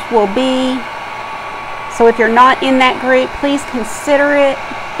tracers will be. So if you're not in that group, please consider it.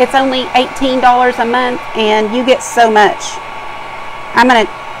 It's only $18 a month, and you get so much. I'm going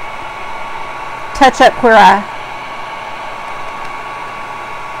to touch up where I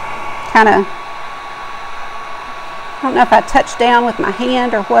kind of, I don't know if I touched down with my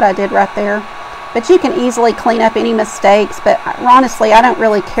hand or what I did right there, but you can easily clean up any mistakes. But honestly, I don't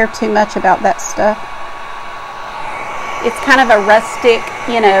really care too much about that stuff. it's kind of a rustic,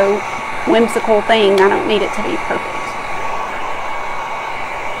 you know, whimsical thing. I don't need it to be perfect.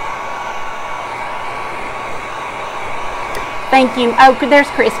 Thank you. Oh, there's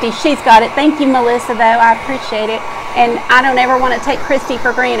Christy. She's got it. Thank you, Melissa, though. I appreciate it. And I don't ever want to take Christy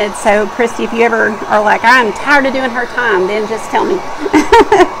for granted. So, Christy, if you ever are like, I'm tired of doing her time, then just tell me.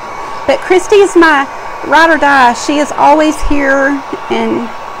 But Christy is my ride or die. She is always here and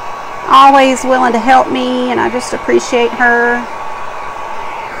always willing to help me, and I just appreciate her.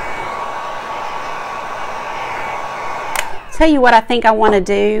 Tell you what I think I want to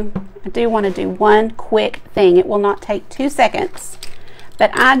do. I do want to do one quick thing. It will not take 2 seconds,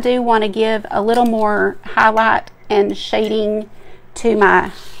 but I do want to give a little more highlight and shading to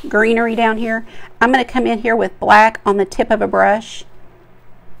my greenery down here. I'm going to come in here with black on the tip of a brush.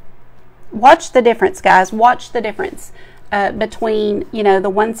 Watch the difference, guys. Watch the difference between, you know, the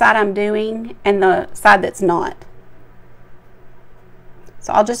one side I'm doing and the side that's not.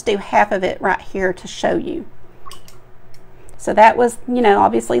 So I'll just do half of it right here to show you. So that was, you know,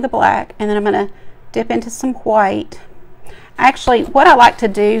 obviously the black, and then I'm going to dip into some white. Actually, what I like to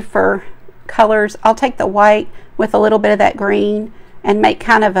do for colors, I'll take the white with a little bit of that green and make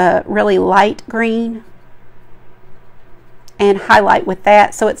kind of a really light green and highlight with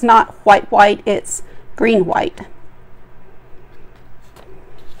that. So it's not white, it's green white.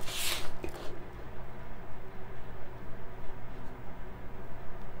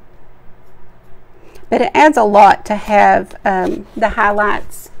 But it adds a lot to have the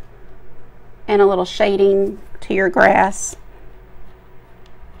highlights and a little shading to your grass.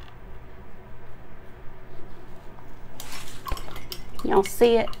 Y'all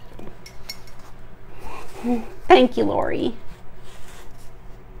see it? Thank you, Lori.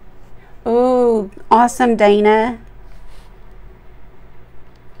 Ooh, awesome, Dana.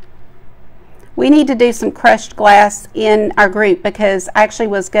 We need to do some crushed glass in our group because I actually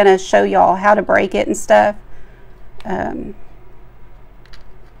was going to show y'all how to break it and stuff.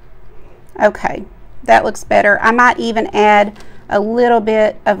 Okay, that looks better. I might even add a little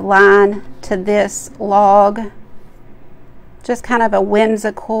bit of line to this log. Just kind of a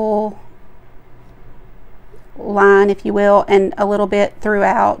whimsical line, if you will, and a little bit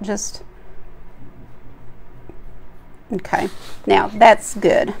throughout. Just okay. Now that's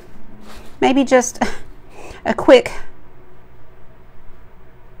good. Maybe just a quick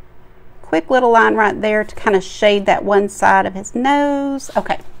little line right there to kind of shade that one side of his nose.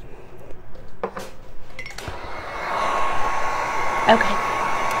 Okay. Okay.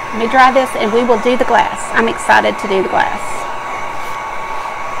 Let me dry this and we will do the glass. I'm excited to do the glass.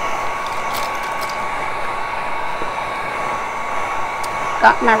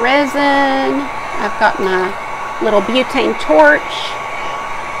 Got my resin. I've got my little butane torch.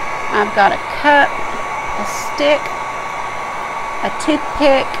 I've got a cup, a stick, a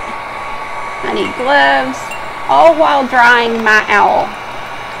toothpick. I need gloves, all while drying my owl.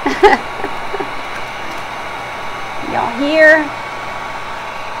 Y'all hear?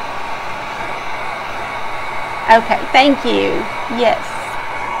 Okay, thank you. Yes.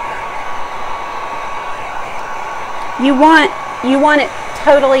 You want it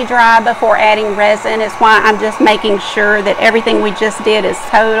totally dry before adding resin. Is why I'm just making sure that everything we just did is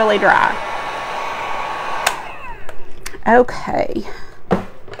totally dry. Okay.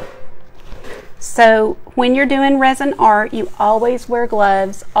 So when you're doing resin art, you always wear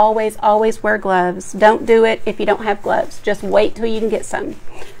gloves. Always, always wear gloves. Don't do it if you don't have gloves. Just wait till you can get some.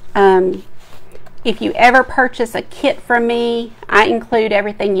 If you ever purchase a kit from me, I include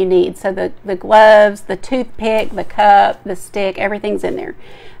everything you need. So the gloves, the toothpick, the cup, the stick, everything's in there.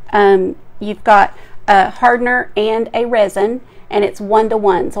 You've got a hardener and a resin, and it's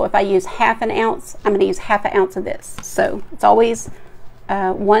 1-to-1. So if I use half an ounce, I'm going to use half an ounce of this. So it's always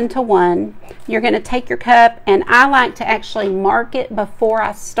 1-to-1. You're going to take your cup, and I like to actually mark it before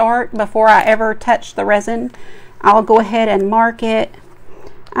I start, before I ever touch the resin. I'll go ahead and mark it.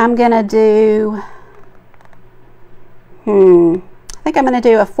 I'm going to do, I think I'm going to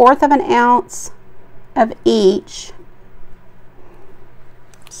do 1/4 of an ounce of each.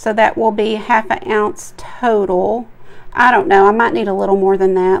 So that will be half an ounce total. I don't know. I might need a little more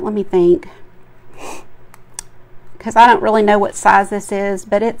than that. Let me think. Because I don't really know what size this is,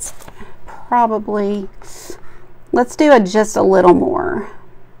 but it's probably, let's do just a little more.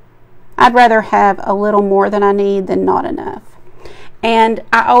 I'd rather have a little more than I need than not enough. And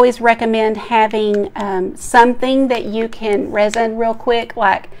I always recommend having something that you can resin real quick,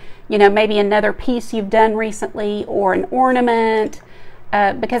 like, you know, maybe another piece you've done recently or an ornament,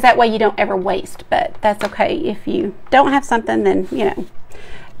 because that way you don't ever waste. But that's okay. If you don't have something, then, you know.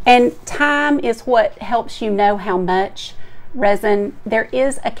 And time is what helps you know how much resin. There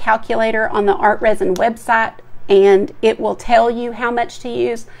is a calculator on the Art Resin website, and it will tell you how much to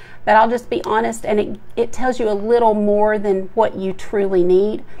use, but I'll just be honest, and it tells you a little more than what you truly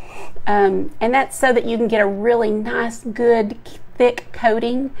need. And that's so that you can get a really nice, good, thick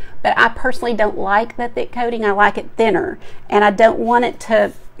coating, but I personally don't like the thick coating. I like it thinner, and I don't want it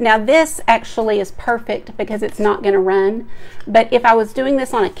to. Now this actually is perfect because it's not going to run, but if I was doing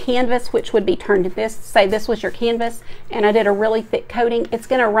this on a canvas, which would be turned to this, say this was your canvas, and I did a really thick coating, it's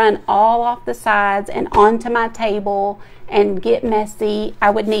going to run all off the sides and onto my table and get messy.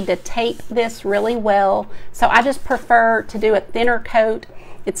 I would need to tape this really well, so I just prefer to do a thinner coat.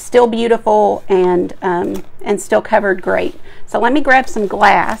 It's still beautiful and still covered great. So let me grab some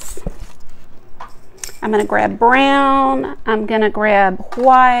glass. I'm going to grab brown. I'm going to grab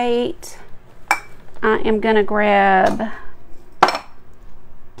white. I am going to grab,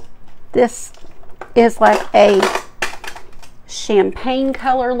 this is like a champagne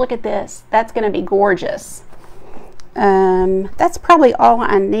color. Look at this. That's going to be gorgeous. That's probably all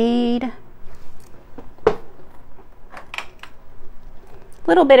I need. A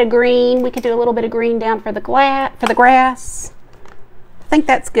little bit of green. We could do a little bit of green down for the grass. I think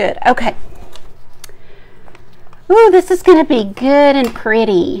that's good. Okay. Ooh, this is going to be good and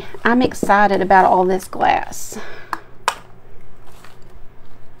pretty. I'm excited about all this glass.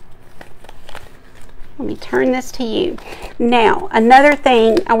 Let me turn this to you. Now, another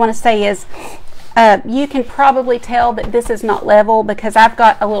thing I want to say is you can probably tell that this is not level because I've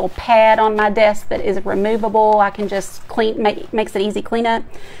got a little pad on my desk that is removable. I can just makes it easy cleanup.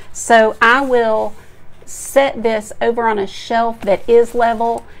 So I will set this over on a shelf that is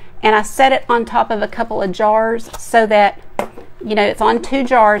level, and I set it on top of a couple of jars so that, you know, it's on 2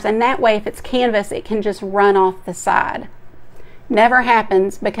 jars, and that way if it's canvas it can just run off the side. Never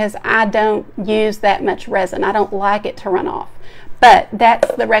happens because I don't use that much resin. I don't like it to run off. But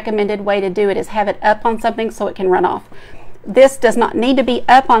that's the recommended way to do it, is have it up on something so it can run off. This does not need to be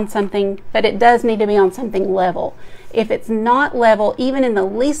up on something, but it does need to be on something level. If it's not level, even in the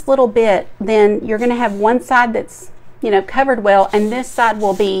least little bit, then you're going to have one side that's, you know, covered well, and this side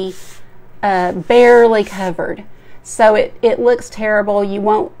will be barely covered. So it looks terrible. You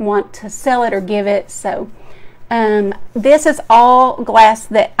won't want to sell it or give it. So this is all glass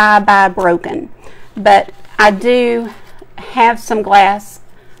that I buy broken, but I do have some glass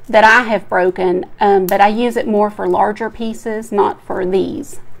that I have broken, but I use it more for larger pieces, not for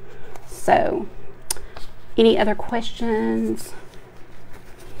these. So any other questions?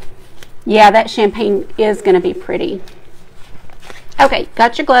 Yeah, that champagne is going to be pretty. Okay,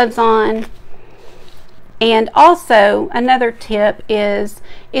 got your gloves on. And also, another tip is,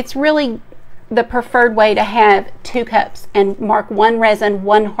 it's really the preferred way to have 2 cups and mark 1 resin,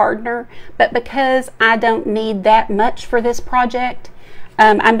 1 hardener. But because I don't need that much for this project,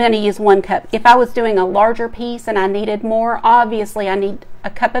 I'm going to use 1 cup. If I was doing a larger piece and I needed more, obviously I need a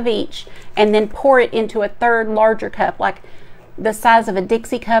cup of each, and then pour it into a 3rd larger cup, like the size of a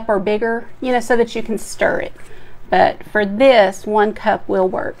Dixie cup or bigger, you know, so that you can stir it. But for this, 1 cup will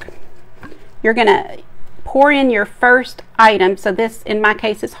work. You're going to pour in your first item. So this, in my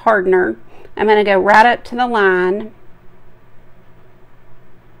case, is hardener. I'm going to go right up to the line.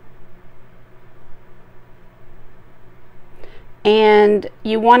 And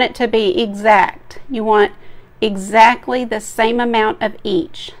you want it to be exact. You want exactly the same amount of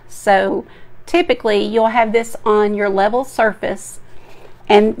each. So typically you'll have this on your level surface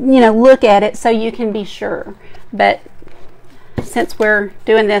and, you know, look at it so you can be sure. But since we're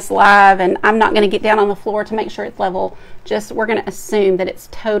doing this live and I'm not going to get down on the floor to make sure it's level, just we're going to assume that it's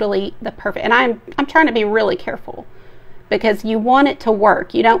totally the perfect. And I'm trying to be really careful because you want it to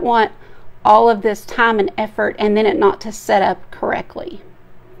work. You don't want all of this time and effort and then it not to set up correctly.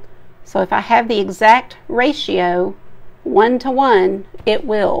 So if I have the exact ratio 1 to 1, it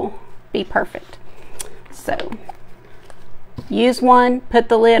will be perfect. So use 1, put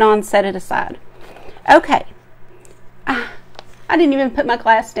the lid on, set it aside. Okay. I didn't even put my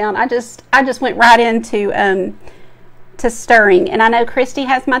glass down. I just went right into to stirring. And I know Christy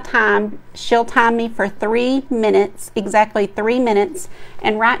has my time. She'll time me for 3 minutes, exactly 3 minutes.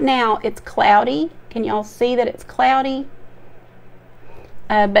 And right now it's cloudy. Can y'all see that it's cloudy?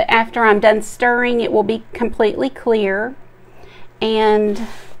 But after I'm done stirring, it will be completely clear. And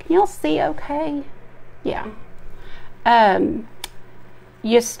can y'all see okay? Yeah.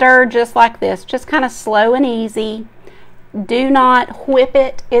 You stir just like this, just kind of slow and easy. Do not whip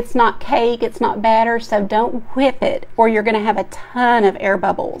it. It's not cake, it's not batter, so don't whip it or you're going to have a ton of air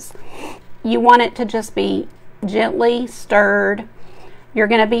bubbles. You want it to just be gently stirred. You're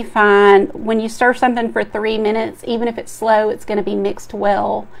going to be fine. When you stir something for 3 minutes, even if it's slow, it's going to be mixed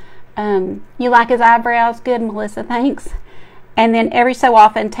well. You like his eyebrows? Good, Melissa, thanks. And then every so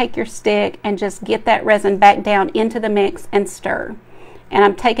often, take your stick and just get that resin back down into the mix and stir. And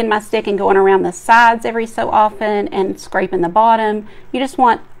I'm taking my stick and going around the sides every so often and scraping the bottom. You just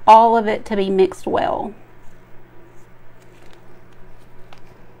want all of it to be mixed well.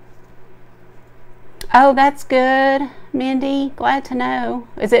 Oh, that's good, Mindy. Glad to know.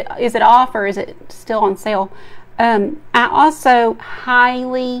 Is it off or is it still on sale? I also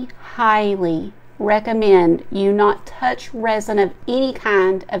highly recommend you not touch resin of any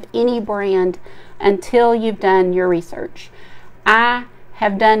kind, of any brand, until you've done your research. I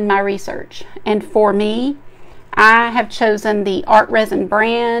have done my research, and for me, I have chosen the Art Resin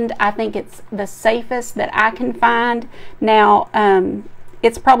brand. I think it's the safest that I can find. Now,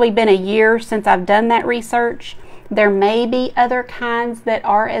 it's probably been a year since I've done that research. There may be other kinds that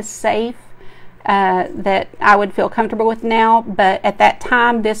are as safe that I would feel comfortable with now, but at that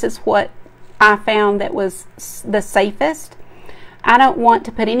time, this is what I found that was the safest. I don't want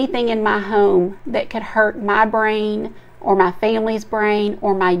to put anything in my home that could hurt my brain or my family's brain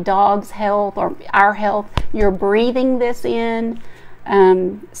or my dog's health or our health. You're breathing this in,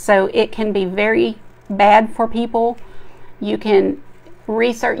 so it can be very bad for people. You can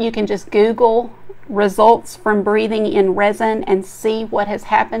research, you can just Google results from breathing in resin and see what has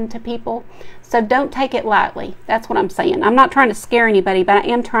happened to people. So don't take it lightly. That's what I'm saying. I'm not trying to scare anybody, but I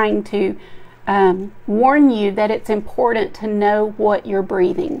am trying to warn you that it's important to know what you're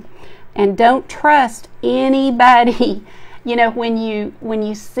breathing. And don't trust anybody. You know, when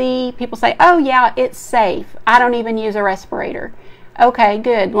you see people say, oh yeah, it's safe, I don't even use a respirator. Okay,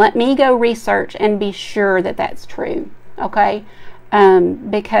 good. Let me go research and be sure that that's true. Okay,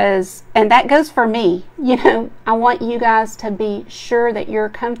 because, and that goes for me, you know, I want you guys to be sure that you're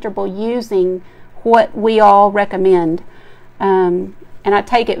comfortable using what we all recommend. And I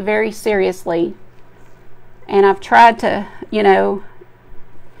take it very seriously. And I've tried to, you know,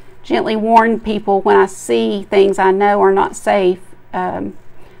 gently warn people when I see things I know are not safe.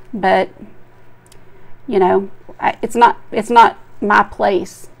 But, you know, it's not my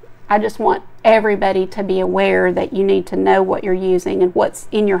place. I just want everybody to be aware that you need to know what you're using and what's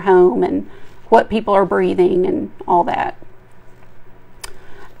in your home and what people are breathing and all that.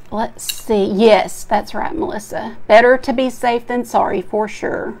 Let's see. Yes, that's right, Melissa. Better to be safe than sorry, for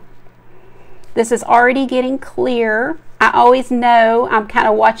sure. This is already getting clear. I always know I'm kind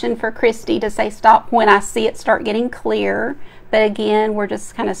of watching for Christy to say stop when I see it start getting clear. But again, we're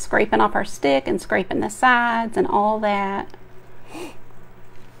just kind of scraping off our stick and scraping the sides and all that.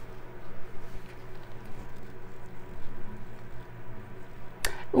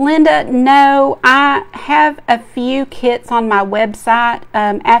 Linda, no, I have a few kits on my website.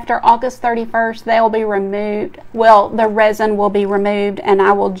 After August 31st, they'll be removed. Well, the resin will be removed, and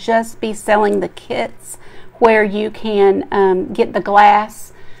I will just be selling the kits where you can get the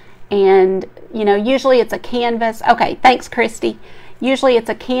glass. And, you know, usually it's a canvas. Okay, thanks, Christy. Usually it's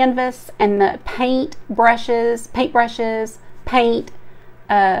a canvas and the paint brushes, paint,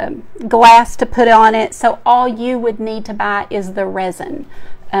 glass to put on it. So all you would need to buy is the resin.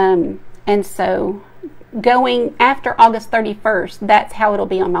 And so going after August 31st, that's how it'll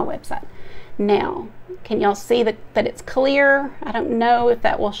be on my website. Now, can y'all see that it's clear? I don't know if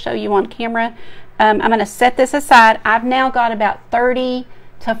that will show you on camera. I'm going to set this aside. I've now got about 30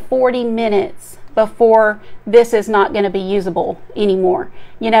 to 40 minutes before this is not going to be usable anymore.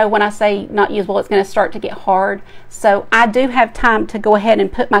 You know, when I say not usable, it's going to start to get hard. So I do have time to go ahead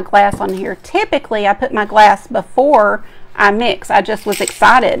and put my glass on here. Typically, I put my glass before I mix. I just was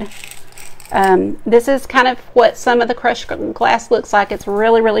excited. This is kind of what some of the crushed glass looks like. It's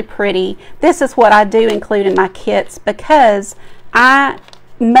really, really pretty. This is what I do include in my kits because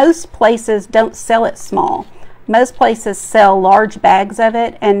most places don't sell it small. Most places sell large bags of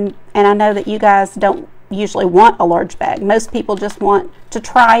it, and I know that you guys don't usually want a large bag. Most people just want to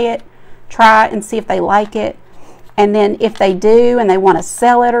try and see if they like it. And then if they do and they want to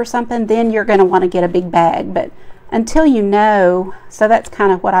sell it or something, then you're going to want to get a big bag. But until you know, so that's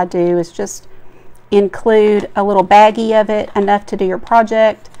kind of what I do, is just include a little baggie of it, enough to do your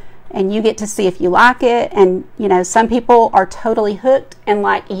project, and you get to see if you like it. And you know, some people are totally hooked and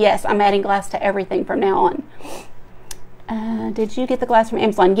like, yes, I'm adding glass to everything from now on. Did you get the glass from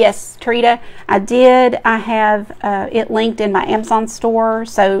Amazon? Yes, Trita, I did. I have it linked in my Amazon store.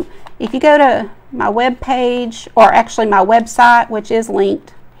 So if you go to my web page, or actually my website, which is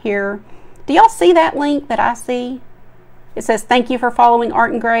linked here, do y'all see that link that I see? It says, thank you for following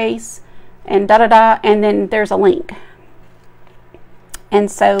Art and Grace, and da-da-da, and then there's a link. And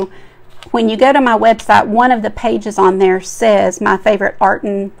so when you go to my website, one of the pages on there says my favorite art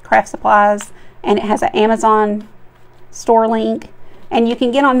and craft supplies, and it has an Amazon store link, and you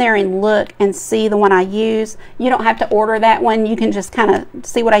can get on there and look and see the one I use. You don't have to order that one. You can just kind of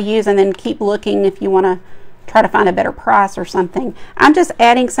see what I use and then keep looking if you want to try to find a better price or something. I'm just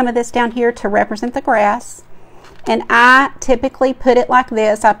adding some of this down here to represent the grass, and I typically put it like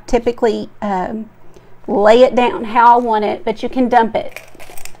this. I typically lay it down how I want it, but you can dump it,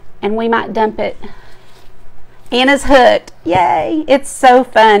 and we might dump it. Anna's hooked. Yay! It's so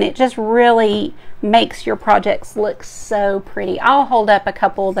fun. It just really makes your projects look so pretty. I'll hold up a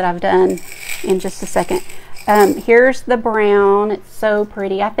couple that I've done in just a second. Here's the brown. It's so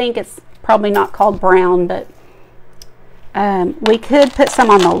pretty. I think it's probably not called brown, but we could put some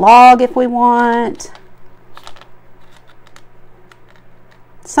on the log if we want.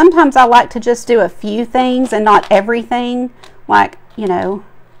 Sometimes I like to just do a few things and not everything, like, you know,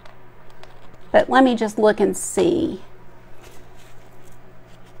 but let me just look and see.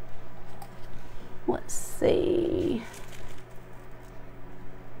 Let's see.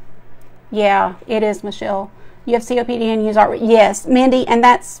 Yeah, it is, Michelle. You have COPD and use art. Yes, Mindy, and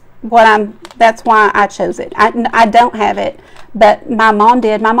that's why I chose it. I don't have it, but my mom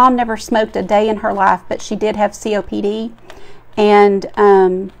did. My mom never smoked a day in her life, but she did have COPD. And,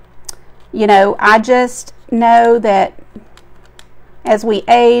 you know, I just know that as we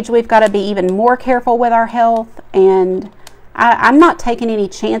age, we've got to be even more careful with our health, and I'm not taking any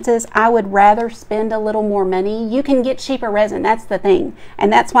chances. I would rather spend a little more money. You can get cheaper resin, that's the thing,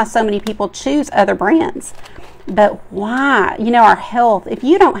 and that's why so many people choose other brands. But why? You know, our health, if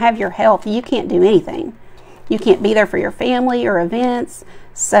you don't have your health, you can't do anything. You can't be there for your family or events.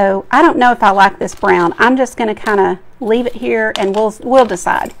 So I don't know if I like this brown. I'm just going to kind of leave it here, and we'll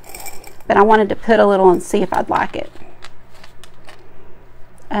decide. But I wanted to put a little and see if I'd like it.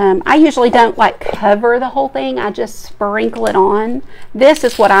 I usually don't like cover the whole thing. I just sprinkle it on. This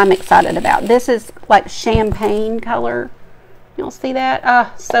is what I'm excited about. This is like champagne color. You'll see that?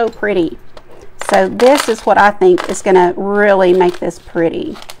 Oh, so pretty. So this is what I think is going to really make this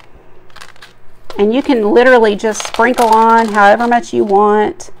pretty. And you can literally just sprinkle on however much you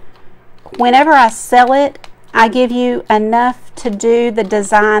want. Whenever I sell it, I give you enough to do the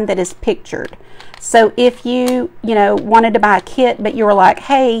design that is pictured. So if you know, wanted to buy a kit, but you were like,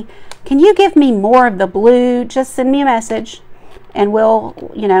 hey, can you give me more of the blue? Just send me a message and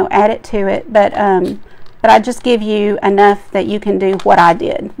we'll, you know, add it to it. But I just give you enough that you can do what I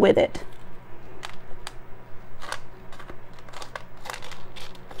did with it.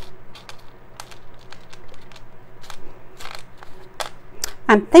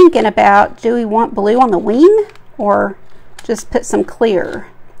 I'm thinking about, do we want blue on the wing or just put some clear?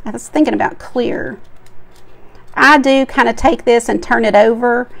 I was thinking about clear. I do kind of take this and turn it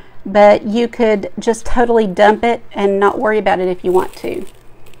over, but you could just totally dump it and not worry about it if you want to.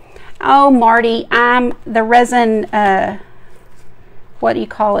 Oh, Marty, I'm the resin, what do you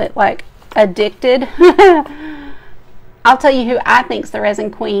call it, like addicted. I'll tell you who I think's the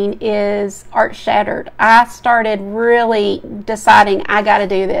resin queen is Art Shattered. I started really deciding I got to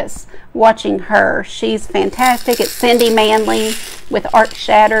do this watching her. She's fantastic. It's Cindy Manley with Art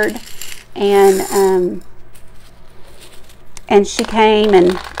Shattered, and she came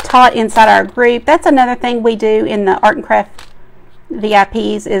and taught inside our group. That's another thing we do in the Art and Craft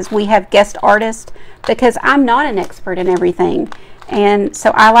VIPs is we have guest artists, because I'm not an expert in everything, and so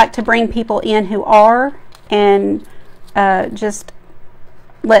I like to bring people in who are, and just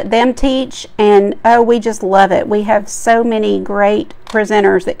let them teach, and oh, we just love it. We have so many great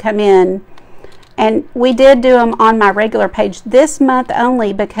presenters that come in, and we did do them on my regular page this month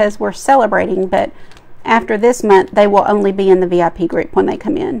only because we're celebrating, but after this month they will only be in the VIP group when they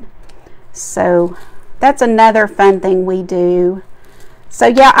come in. So that's another fun thing we do. So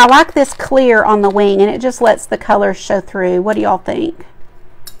yeah, I like this clear on the wing, and it just lets the colors show through. What do y'all think?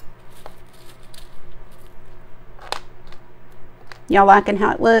 Y'all liking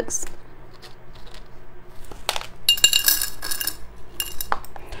how it looks?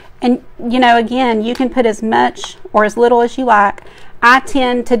 And you know, again, you can put as much or as little as you like. I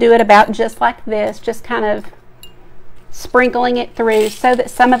tend to do it about just like this, just kind of sprinkling it through so that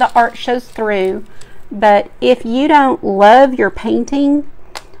some of the art shows through. But if you don't love your painting,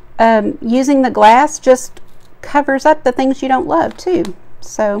 using the glass just covers up the things you don't love too.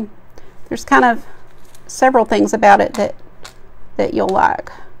 So there's kind of several things about it that you'll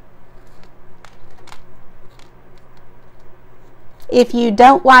like. If you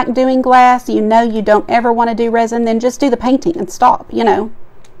don't like doing glass, you know you don't ever want to do resin, then just do the painting and stop, you know.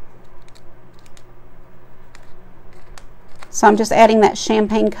 So I'm just adding that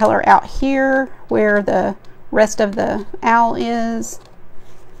champagne color out here where the rest of the owl is.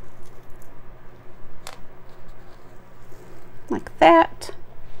 Like that.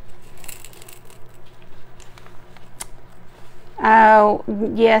 Oh,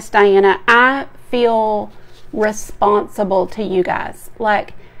 yes, Diana, I feel responsible to you guys.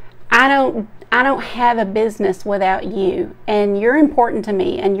 Like, I don't have a business without you, and you're important to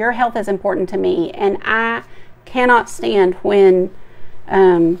me, and your health is important to me, and I cannot stand when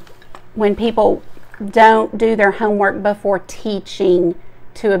people don't do their homework before teaching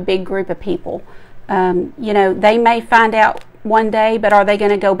to a big group of people. You know, they may find out one day, but are they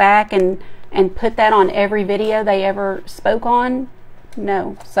going to go back and put that on every video they ever spoke on?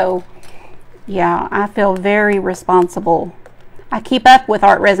 No. So yeah, I feel very responsible. I keep up with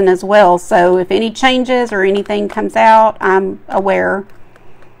Art Resin as well, so if any changes or anything comes out, I'm aware.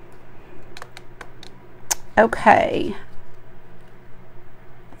 Okay.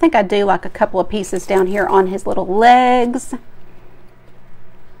 I think I do like a couple of pieces down here on his little legs.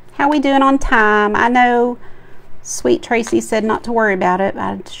 How we doing on time? I know Sweet Tracy said not to worry about it.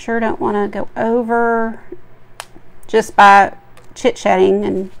 I sure don't want to go over just by chit-chatting,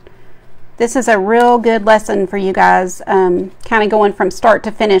 and this is a real good lesson for you guys, kind of going from start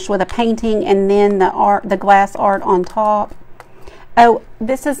to finish with a painting and then the glass art on top. Oh,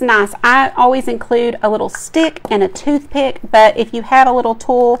 this is nice. I always include a little stick and a toothpick, but if you have a little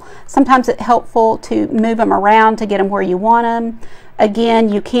tool, sometimes it's helpful to move them around to get them where you want them. Again,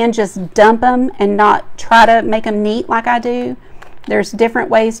 you can just dump them and not try to make them neat like I do. There's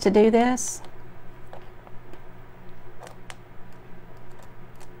different ways to do this.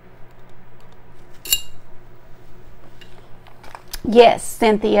 Yes,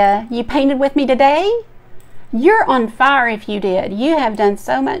 Cynthia, you painted with me today? You're on fire if you did. You have done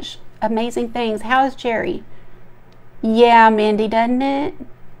so much amazing things. How is Jerry? Yeah, Mindy, doesn't it?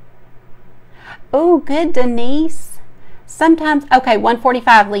 Oh, good, Denise. Sometimes, okay,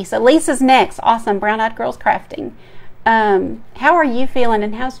 145, Lisa. Lisa's next. Awesome, Brown Eyed Girls Crafting. How are you feeling,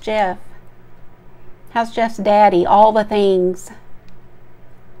 and how's Jeff? How's Jeff's daddy? All the things.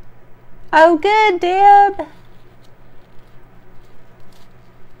 Oh, good, Deb.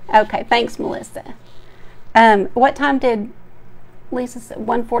 Okay, thanks, Melissa. What time did Lisa say?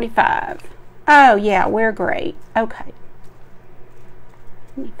 1:45. Oh, yeah, we're great. Okay.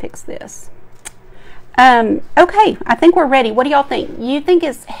 Let me fix this. Okay, I think we're ready. What do y'all think? You think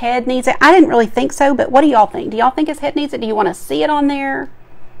his head needs it? I didn't really think so, but what do y'all think? Do y'all think his head needs it? Do you want to see it on there?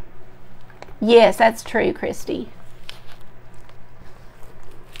 Yes, that's true, Christy.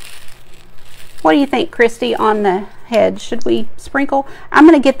 What do you think, Christy, on the head? Should we sprinkle? I'm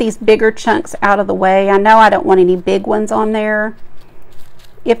going to get these bigger chunks out of the way. I know I don't want any big ones on there.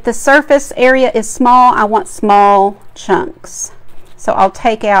 If the surface area is small, I want small chunks. So I'll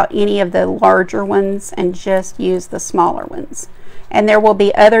take out any of the larger ones and just use the smaller ones. And there will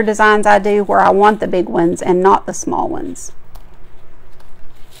be other designs I do where I want the big ones and not the small ones.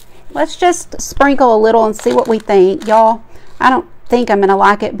 Let's just sprinkle a little and see what we think. Y'all, I don't think I'm going to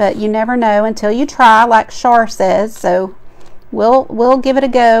like it, but you never know until you try, like Shar says. So we'll give it a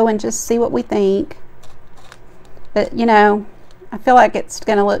go and just see what we think. But, you know, I feel like it's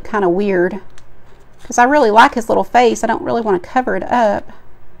going to look kind of weird. Because I really like his little face. I don't really want to cover it up.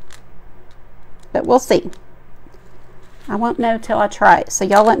 But we'll see. I won't know till I try it. So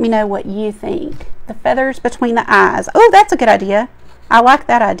y'all let me know what you think. The feathers between the eyes. Oh, that's a good idea. I like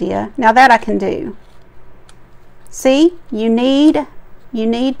that idea. Now that I can do. See? You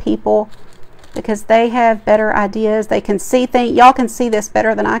need people because they have better ideas. They can see things. Y'all can see this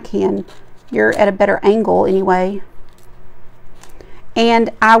better than I can. You're at a better angle anyway. And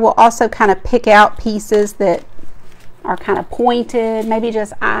I will also kind of pick out pieces that are kind of pointed, maybe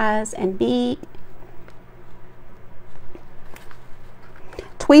just eyes and beak.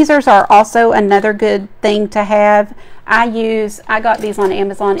 Tweezers are also another good thing to have. I got these on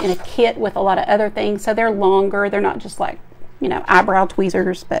Amazon in a kit with a lot of other things, so they're longer. They're not just like, you know, eyebrow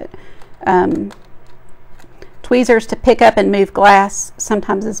tweezers, but tweezers to pick up and move glass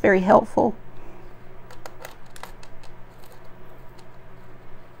sometimes is very helpful.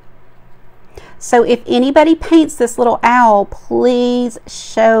 So if anybody paints this little owl, please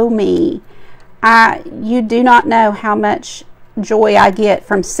show me. You do not know how much joy I get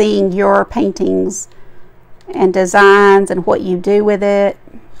from seeing your paintings and designs and what you do with it.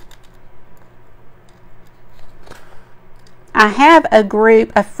 I have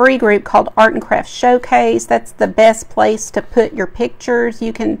a free group called Art and Craft Showcase. That's the best place to put your pictures.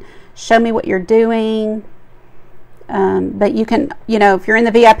 You can show me what you're doing. But you can, you know, if you're in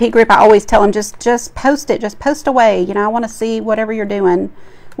the VIP group, I always tell them just post it, just post away. You know, I want to see whatever you're doing.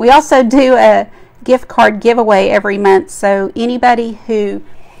 We also do a gift card giveaway every month, so anybody who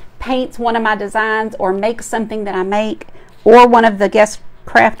paints one of my designs or makes something that I make, or one of the guest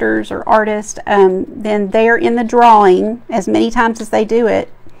crafters or artists, then they're in the drawing as many times as they do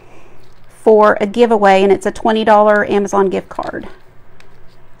it for a giveaway, and it's a $20 Amazon gift card.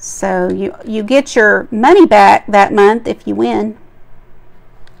 So you get your money back that month if you win,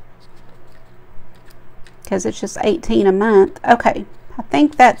 because it's just $18 a month. Okay, I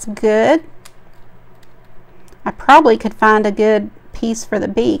think that's good. I probably could find a good piece for the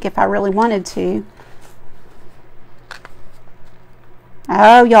beak if I really wanted to.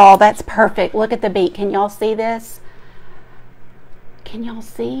 Oh, y'all, that's perfect. Look at the beak. Can y'all see this? Can y'all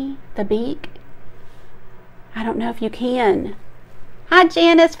see the beak? I don't know if you can. Hi,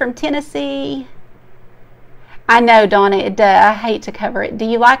 Janice from Tennessee. I know, Donna, it does. I hate to cover it. Do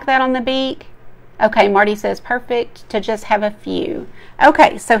you like that on the beak? Okay, Marty says perfect to just have a few.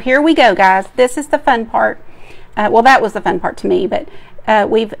 Okay, so here we go, guys. This is the fun part. Well, that was the fun part to me, but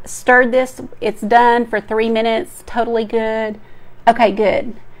we've stirred this. It's done for 3 minutes. Totally good. Okay,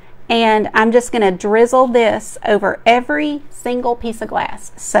 good. And I'm just going to drizzle this over every single piece of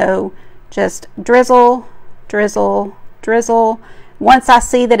glass. So just drizzle, drizzle, drizzle. Once I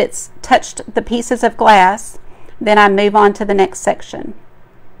see that it's touched the pieces of glass, then I move on to the next section.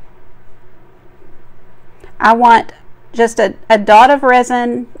 I want just a dot of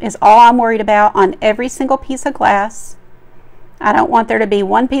resin is all I'm worried about on every single piece of glass. I don't want there to be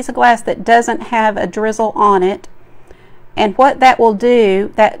one piece of glass that doesn't have a drizzle on it. And what that will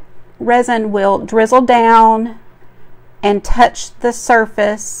do, that resin will drizzle down and touch the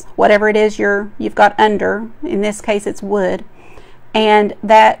surface, whatever it is you've got under. In this case, it's wood. And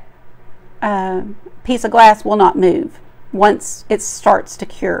that piece of glass will not move once it starts to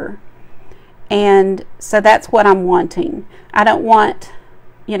cure. And so that's what I'm wanting. I don't want,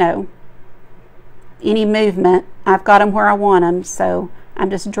 you know, any movement. I've got them where I want them, so I'm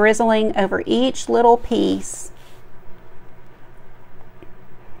just drizzling over each little piece.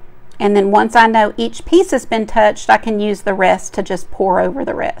 And then once I know each piece has been touched, I can use the rest to just pour over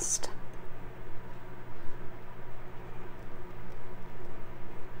the rest.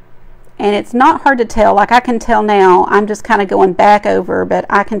 And it's not hard to tell. Like, I can tell now, I'm just kind of going back over, but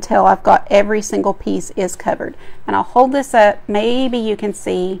I can tell I've got every single piece is covered. And I'll hold this up. Maybe you can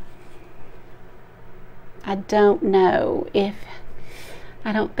see. I don't know if,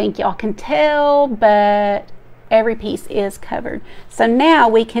 I don't think y'all can tell, but every piece is covered. So now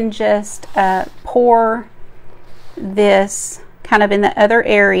we can just pour this kind of in the other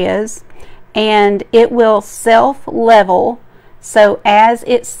areas, and it will self-level. So as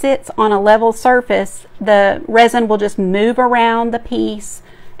it sits on a level surface, the resin will just move around the piece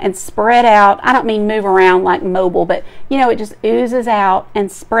and spread out. I don't mean move around like mobile, but you know, it just oozes out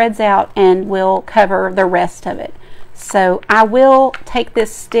and spreads out and will cover the rest of it. So I will take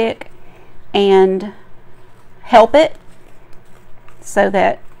this stick and help it so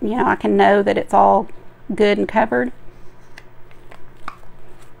that, you know, I can know that it's all good and covered.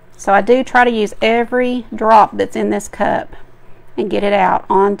 So I do try to use every drop that's in this cup and get it out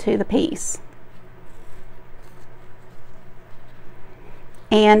onto the piece.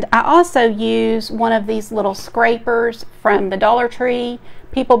 And I also use one of these little scrapers from the Dollar Tree.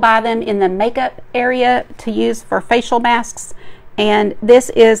 People buy them in the makeup area to use for facial masks. And this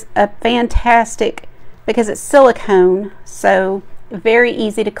is a fantastic, because it's silicone, so very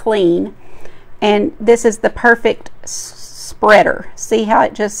easy to clean. And this is the perfect spreader. See how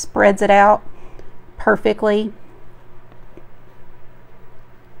it just spreads it out perfectly?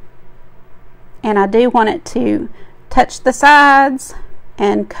 And I do want it to touch the sides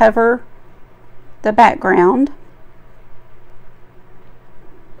and cover the background.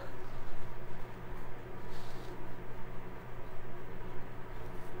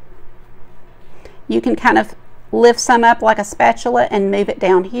 You can kind of lift some up like a spatula and move it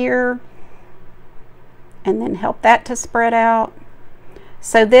down here, and then help that to spread out.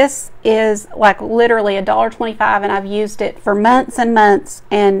 So this is like literally $1.25, and I've used it for months and months.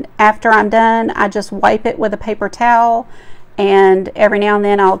 And after I'm done, I just wipe it with a paper towel, and every now and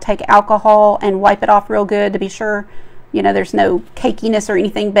then I'll take alcohol and wipe it off real good to be sure, you know, there's no cakiness or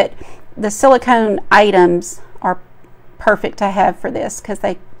anything. But the silicone items are perfect to have for this because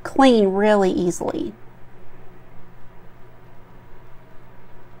they clean really easily.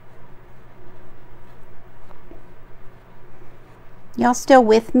 Y'all still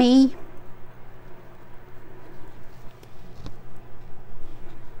with me?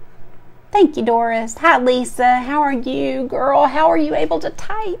 Thank you, Doris. Hi, Lisa. How are you, girl? How are you able to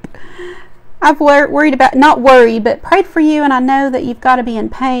type? I've worried about, not worried, but prayed for you, and I know that you've got to be in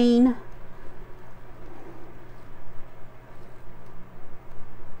pain.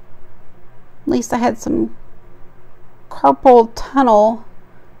 Lisa had some carpal tunnel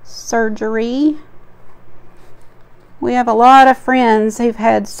surgery. We have a lot of friends who've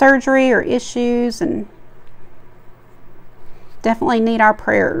had surgery or issues and definitely need our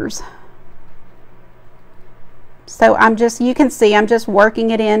prayers. So you can see I'm just working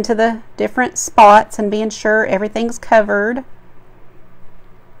it into the different spots and being sure everything's covered.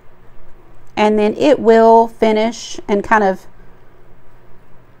 And then it will finish and kind of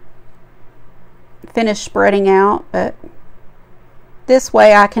finish spreading out, but this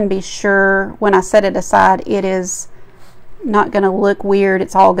way I can be sure when I set it aside it is not going to look weird.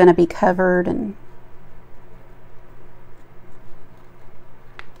 It's all going to be covered. And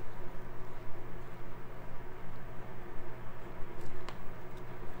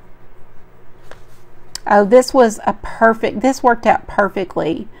oh, this worked out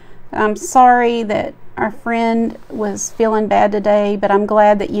perfectly. I'm sorry that our friend was feeling bad today, but I'm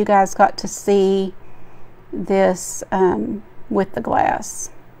glad that you guys got to see this with the glass.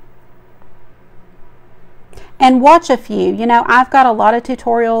 And watch a few. You know, I've got a lot of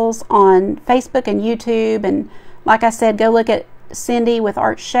tutorials on Facebook and YouTube, and like I said, go look at Cindy with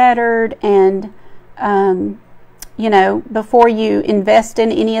Art Shattered, and you know, before you invest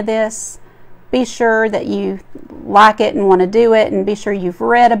in any of this, be sure that you like it and want to do it, and be sure you've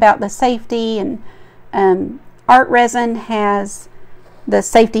read about the safety. And Art Resin has the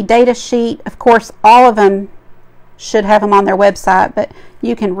safety data sheet. Of course, all of them should have them on their website, but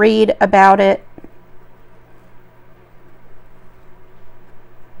you can read about it.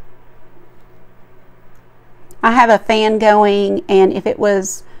 I have a fan going, and if it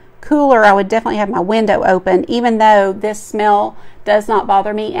was cooler, I would definitely have my window open, even though this smell does not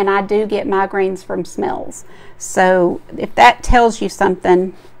bother me, and I do get migraines from smells. So if that tells you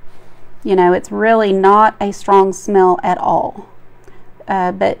something, you know, it's really not a strong smell at all.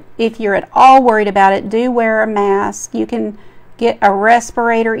 But if you're at all worried about it, do wear a mask. You can get a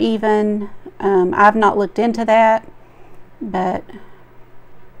respirator even. I've not looked into that, but...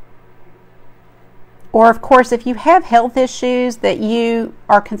 Or, of course, if you have health issues that you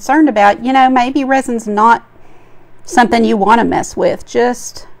are concerned about, you know, maybe resin's not something you want to mess with.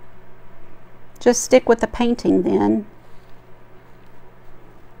 Just stick with the painting then.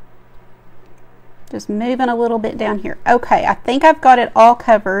 Just moving a little bit down here. Okay, I think I've got it all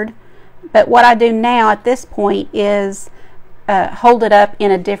covered. But what I do now at this point is hold it up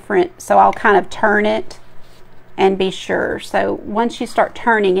in a different, so I'll kind of turn it and be sure. So once you start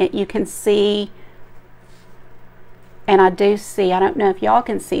turning it, you can see... And I do see, I don't know if y'all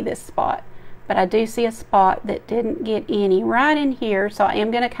can see this spot, but I do see a spot that didn't get any right in here. So I am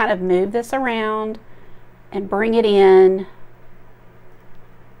going to kind of move this around and bring it in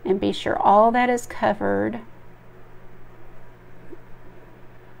and be sure all that is covered.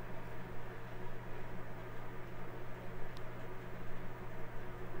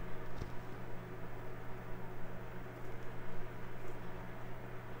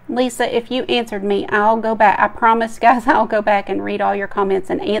 Lisa, if you answered me, I'll go back. I promise, guys, I'll go back and read all your comments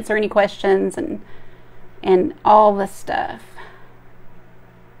and answer any questions and all the stuff.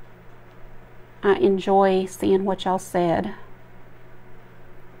 I enjoy seeing what y'all said.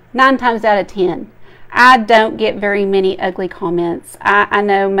 9 times out of 10, I don't get very many ugly comments. I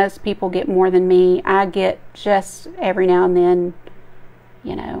know most people get more than me. I get just every now and then,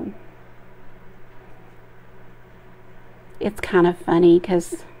 you know. It's kind of funny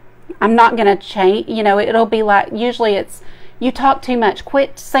because I'm not going to change, you know, it'll be like, usually it's, you talk too much,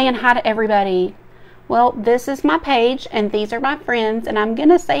 quit saying hi to everybody. Well, this is my page, and these are my friends, and I'm going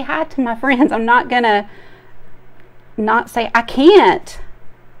to say hi to my friends. I'm not going to not say, I can't.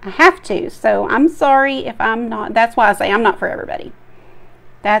 I have to. So I'm sorry if I'm not, that's why I say I'm not for everybody.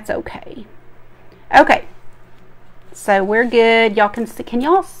 That's okay. Okay. So we're good. Y'all can see, can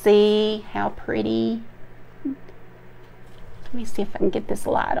y'all see how pretty? Let me see if I can get this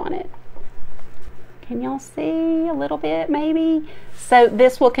light on it. Can y'all see a little bit maybe? So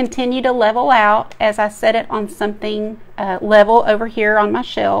this will continue to level out as I set it on something level over here on my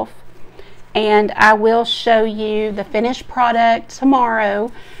shelf. And I will show you the finished product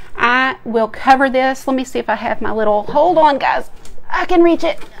tomorrow. I will cover this. Let me see if I have my little, hold on guys. I can reach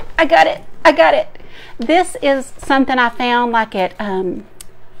it. I got it. I got it. This is something I found like at,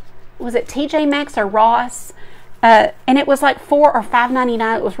 was it TJ Maxx or Ross? And it was like $4 or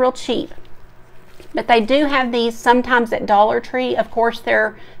 $5.99. It was real cheap. But they do have these sometimes at Dollar Tree. Of course,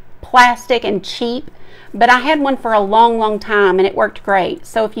 they're plastic and cheap, but I had one for a long time and it worked great.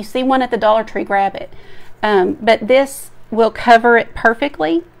 So if you see one at the Dollar Tree, grab it. But this will cover it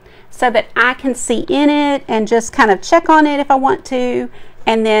perfectly so that I can see in it and just kind of check on it if I want to,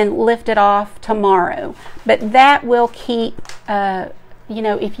 and then lift it off tomorrow. But that will keep, you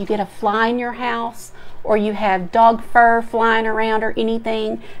know, if you get a fly in your house or you have dog fur flying around or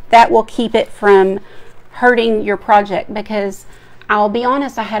anything, that will keep it from hurting your project. Because I'll be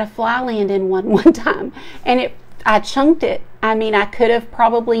honest, I had a fly land in one time, and I chunked it. I mean, I could have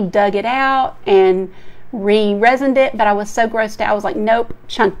probably dug it out and re-resined it, but I was so grossed out, I was like, nope,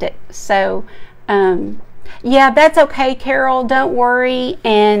 chunked it. So yeah, that's okay, Carol, don't worry.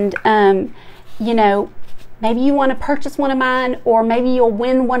 And you know, maybe you want to purchase one of mine, or maybe you'll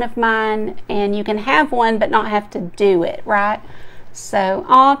win one of mine and you can have one but not have to do it, right? So,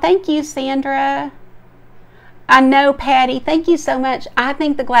 oh, thank you, Sandra. I know, Patty, thank you so much. I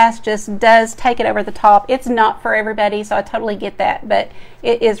think the glass just does take it over the top. It's not for everybody, so I totally get that, but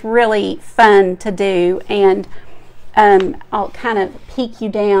it is really fun to do. And I'll kind of peek you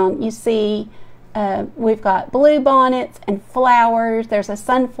down. You see, we've got blue bonnets and flowers. There's a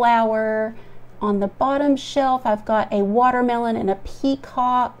sunflower. On the bottom shelf, I've got a watermelon and a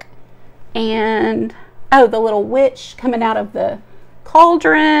peacock. And, oh, the little witch coming out of the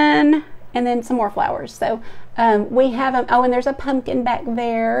cauldron. And then some more flowers. So we have them. Oh, and there's a pumpkin back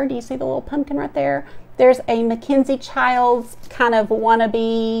there. Do you see the little pumpkin right there? There's a Mackenzie Childs kind of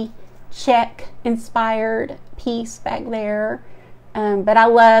wannabe check inspired piece back there. But I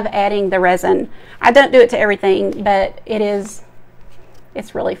love adding the resin. I don't do it to everything, but it's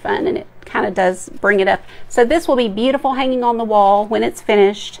really fun, and it kind of does bring it up. So this will be beautiful hanging on the wall when it's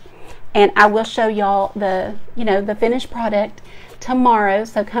finished, and I will show y'all the, you know, the finished product tomorrow.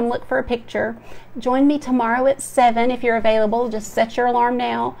 So come look for a picture. Join me tomorrow at 7 if you're available. Just set your alarm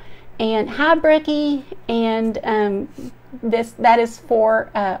now. And hi, Brookie. And that is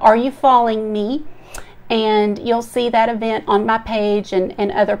for Are You Falling Me? And you'll see that event on my page,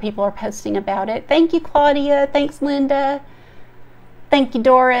 and other people are posting about it. Thank you, Claudia. Thanks, Linda. Thank you,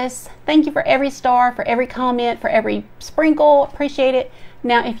 Doris. Thank you for every star, for every comment, for every sprinkle. Appreciate it.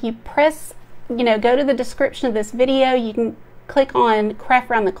 Now, if you press, you know, go to the description of this video, you can click on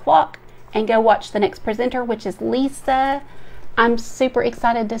Craft Around the Clock and go watch the next presenter, which is Lisa. I'm super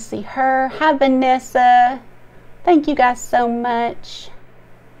excited to see her. Hi, Vanessa. Thank you guys so much.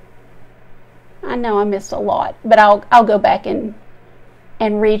 I know I missed a lot, but I'll go back and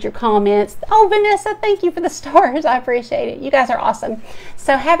read your comments. Oh, Vanessa, thank you for the stars. I appreciate it. You guys are awesome.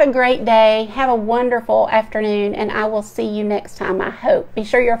 So have a great day. Have a wonderful afternoon, and I will see you next time, I hope. Be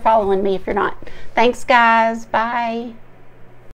sure you're following me if you're not. Thanks, guys. Bye.